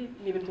Abatutsi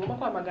ni ibintu tugomba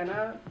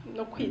kwamagana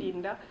no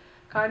kwirinda,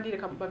 kandi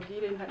reka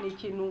mbabwire ni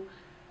ikintu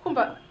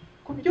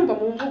kubyumva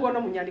mu mvugo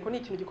no mu nyandiko ni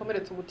ikintu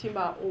gikomeretsa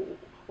umutima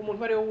umuntu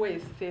uwo ari we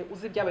wese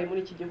uzi ibyabaye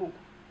muri iki gihugu.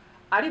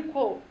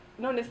 Ariko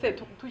none se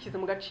tushyize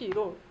mu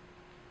gaciro,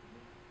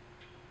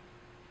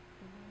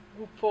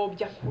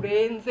 gupfobya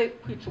kurenze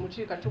kwica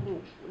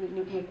umucikacumu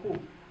ni uku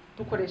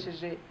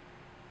dukoresheje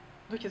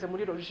dukize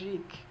muri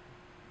logique.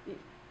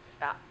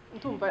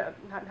 Ndumva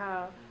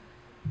nta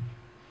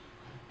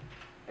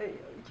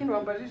ikintu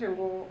wambajije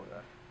ngo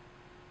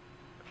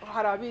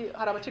hari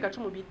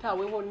abacikacumu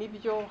bitaweho,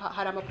 nibyo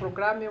hari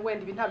amaprograme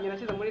wenda ibi ntabyo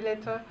nashyize muri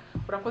letter,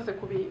 urakoze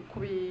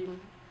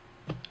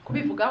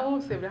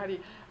kubivugaho. Se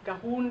hari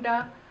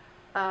gahunda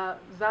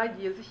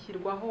zagiye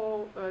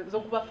zishyirwaho zo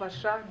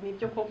kubafasha,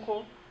 nibyo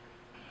koko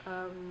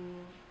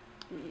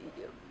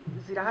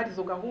zirahari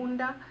izo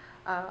gahunda.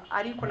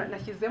 Ariko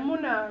nashyizemo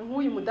na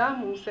nk'uyu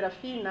mudamu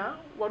Serafina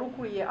wari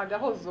ukuriye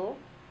Agahozo,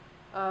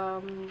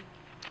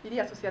 iri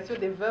association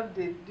des veuves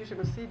du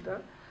génocide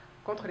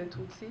contre les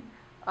Tutsis,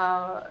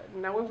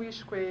 nawe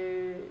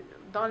wishwe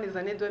dans les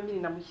années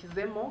 2000,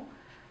 namushyizemo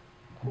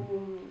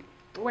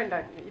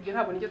wenda ibyo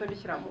ntabwo nigeze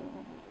mbishyira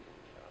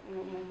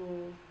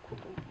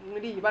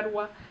muri iyi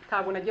baruwa,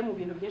 ntabwo nagiye mu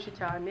bintu byinshi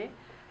cyane.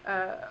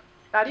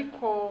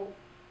 Ariko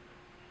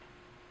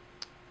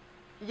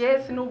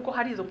yes, nubwo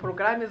hari izo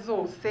porogaramu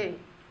zose,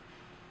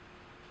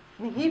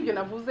 ni nk'ibyo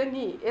navuze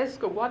nti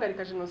eske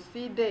guhagarika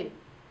jenoside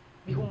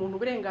biha umuntu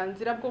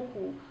uburenganzira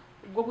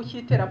bwo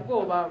gushyira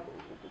iterabwoba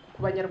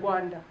ku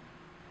Banyarwanda?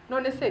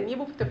 None se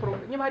niba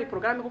hari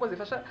porogaramu kuko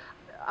zifasha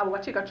abo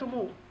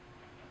bacikacumu,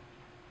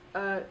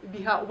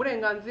 biha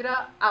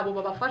uburenganzira abo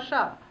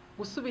babafasha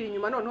gusubira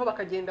inyuma noneho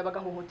bakagenda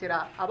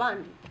bagahohotera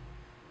abandi?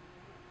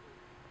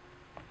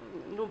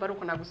 Ndumva ari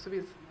uko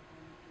nagusubiza.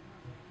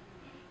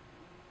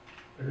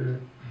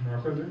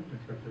 Murakoze,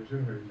 nitwa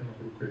Theogene Nkwereke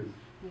Ukwezi.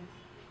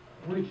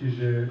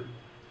 Nkurikije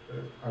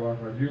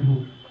abantu bagiye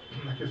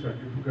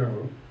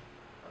kuvugaho,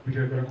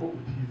 bigaragara ko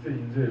utizeye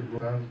inzego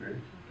zanzwe.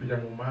 Tujya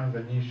mu manza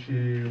nyinshi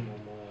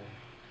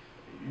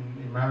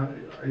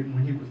mu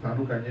nkiko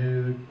zitandukanye,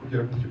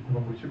 kugera kuva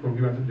mu rukiko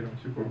rw'ibanze kugera mu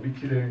rukiko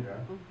rw'ikirenga,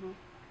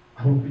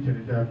 aho ukurikirana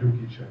ibyaha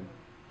by'ubwicanyi.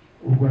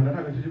 U Rwanda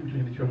ntabwo ari igihugu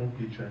cyonyine kibamo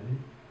ubwicanyi,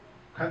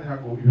 kandi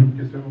ntabwo ibihugu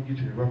byose biba mu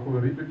bwicanyi bivuga ko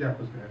biba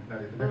byakozwe na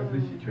leta cyangwa se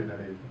bishyigikiwe na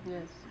leta.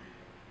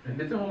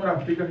 Ndetse nko muri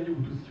Afurika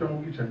nk'igihugu tuzi kibamo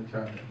ubwicanyi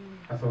cyane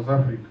nka South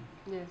Africa,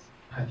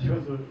 nta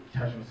kibazo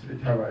cya jenoside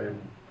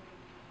cyabayemo.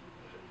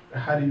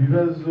 Hari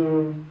ibibazo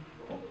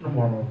no mu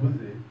bantu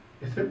bavuze,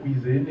 ese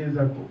wizeye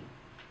neza ko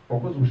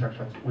wakoze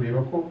ubushakashatsi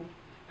ureba ko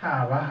nta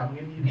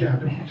bahamwe n'ibyaha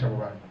byo kwica abo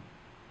bantu,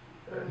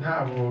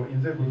 ntabo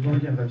inzego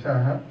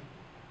z'ubugenzacyaha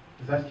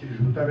zashyikirije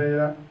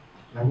ubutabera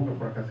nabo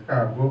ugakora akazi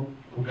kabwo,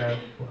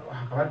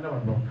 hakaba hari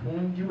n'abantu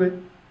bafungiwe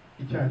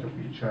icyaha cyo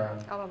kwica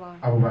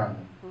abo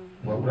bantu?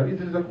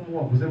 Urabizi neza ko mu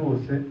wavuze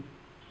bose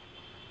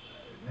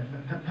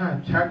nta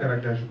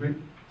cyagaragajwe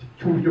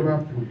cy'uburyo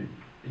bapfuye.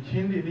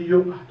 Ikindi niyo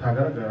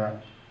hatagaragara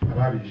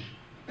ababishe,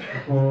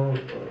 kuko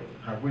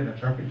ntabwo wenda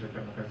nshaka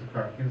kwinjira mu kazi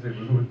k'inzego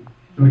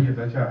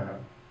z'ubugenzacyaha,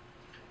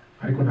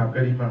 ariko ntabwo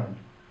ari Imana.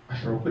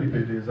 Ashobora gukora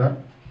iperereza,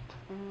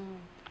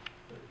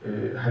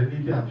 hari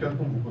n'ibyaha tuba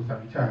twumva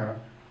usanga icyaha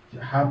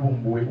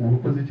havumbuwe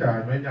uwakoze icyaha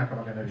nyuma y'imyaka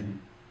 200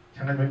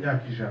 cyangwa nyuma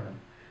y'imyaka 100.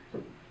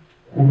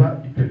 Kuba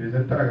iperereza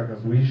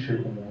ritaragaragaza uwishe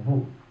umuntu,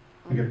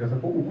 bigaragaza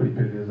ko ukora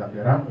iperereza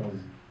yari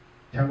amuzi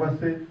cyangwa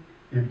se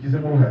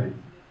yabigizemo uruhare.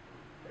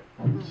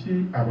 Kuki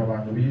aba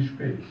bantu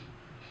bishwe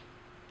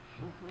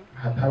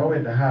hataba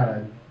wenda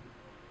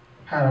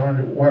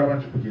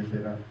warabanje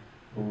kugendera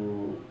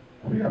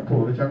kuri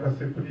raporo cyangwa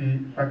se kuri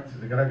facts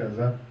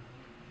zigaragaza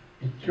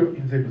icyo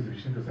inzego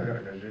zibishinzwe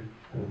zagaragaje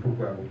ku rupfu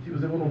rwabo,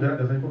 byibuze ngo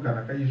nugaragaza yuko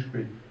kanaka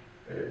yishwe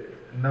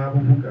n'abo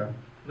uvuga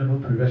noneho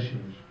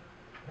tubibashinje.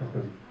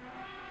 Murakoze.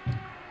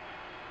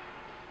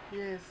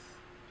 Yes.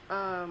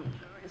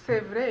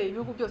 C'est vrai,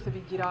 ibihugu byose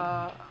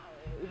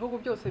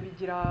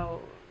bigira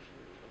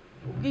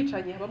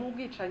ubwicanyi, habamo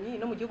ubwicanyi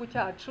no mu gihugu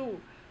cyacu.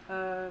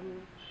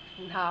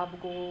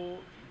 Ntabwo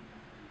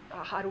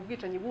hari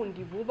ubwicanyi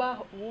bundi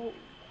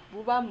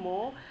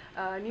bubamo,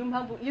 niyo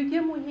mpamvu iyo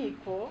ugiye mu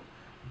nkiko,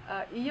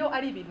 iyo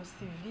ari ibintu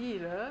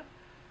civile,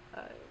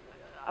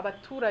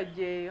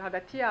 abaturage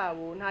hagati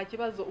yabo nta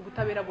kibazo,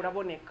 ubutabera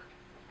buraboneka.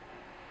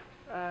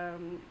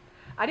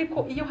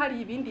 Ariko iyo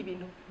hari ibindi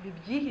bintu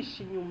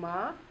bibyihishe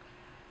inyuma,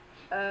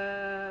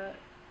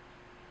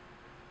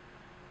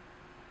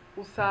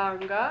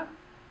 usanga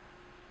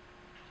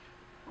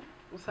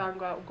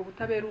ubwo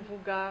butabera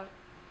uvuga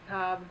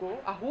ntabwo,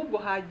 ahubwo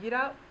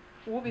hagira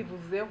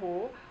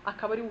ubivuzeho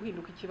akaba ari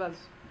uhinduka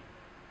ikibazo.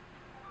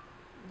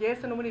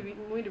 Yese no muri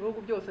bindi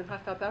bihugu byose nka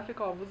South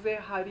Africa wavuze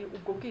hari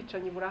ubwo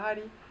bwicanyi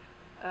burahari,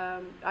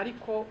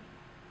 ariko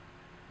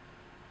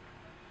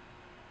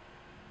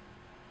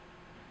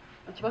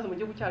ikibazo mu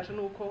gihugu cyacu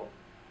ni uko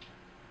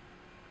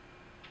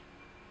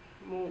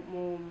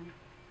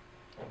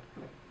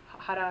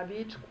hari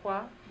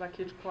abicwa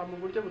bakicwa mu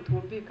buryo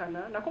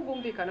butumvikana, nako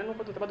bwumvikana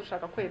nuko tutaba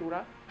dushaka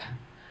kwerura,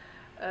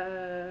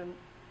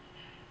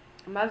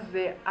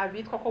 maze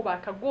abitwa ko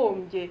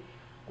bakagombye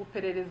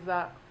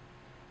guperereza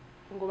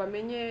ngo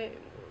bamenye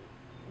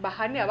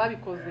bahane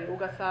ababikoze,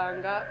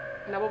 ugasanga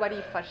nabo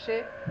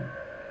barifashe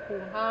ku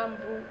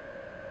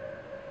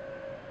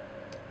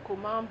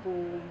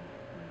mpamvu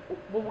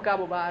bo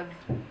ubwabo bazi.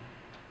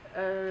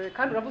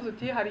 Kandi uravuze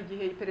uti hari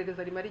igihe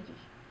iperereza rimara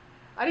igihe,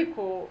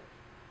 ariko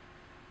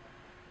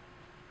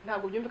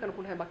ntabwo byumvikana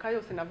ukuntu aya maka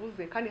yose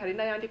navuze, kandi hari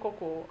n'ayandi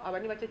koko aba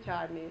ni bake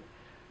cyane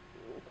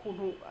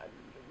ukuntu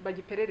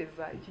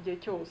bagiperereza iki gihe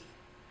cyose.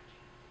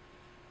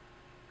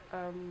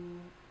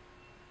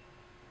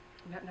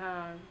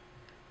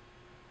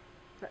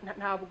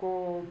 Ntabwo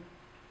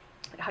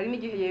hari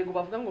n'igihe yego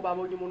bavuga ngo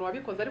babonye umuntu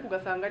wabikoze, ariko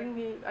ugasanga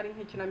ari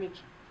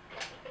nk'ikinamico,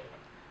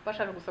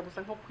 bashaka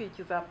gusa nko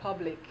kwikiza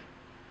public.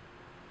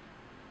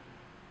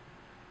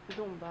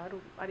 Ndumva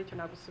ari icyo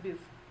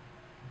nagusubiza.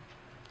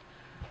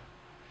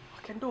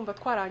 Okay, ndumva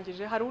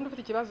twarangije. Hari undi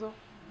ufite ikibazo?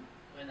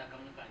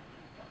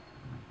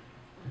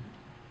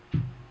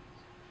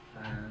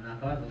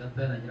 Nakabazo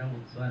gato nagira ngo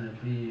dusobanure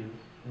kuri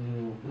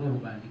uru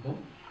rwandiko.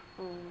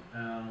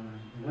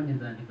 Ubundi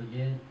inzandiko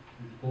nge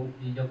ko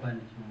ijya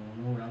kwandikira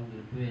umuntu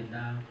urambwira uti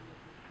wenda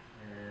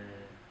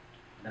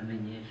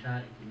ndamenyesha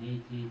iki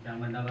n'iki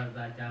cyangwa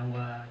ndabaza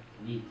cyangwa iki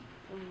n'iki.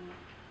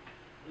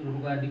 Uru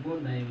rwandiko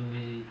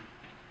nawe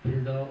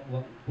perezida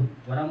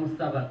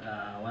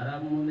waramusabaga,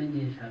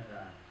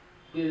 waramumenyeshaga,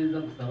 kweza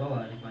gusaba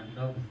waje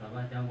kwandikaho gusaba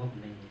cyangwa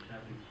kumenyesha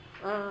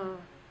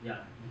ya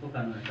niko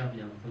kantu nashaka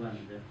kugira ngo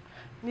nsobanure.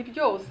 Ni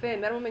byose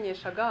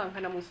naramumenyeshaga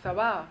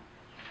nkanamusaba,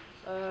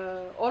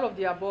 all of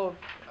the above.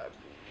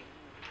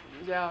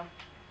 Yeah.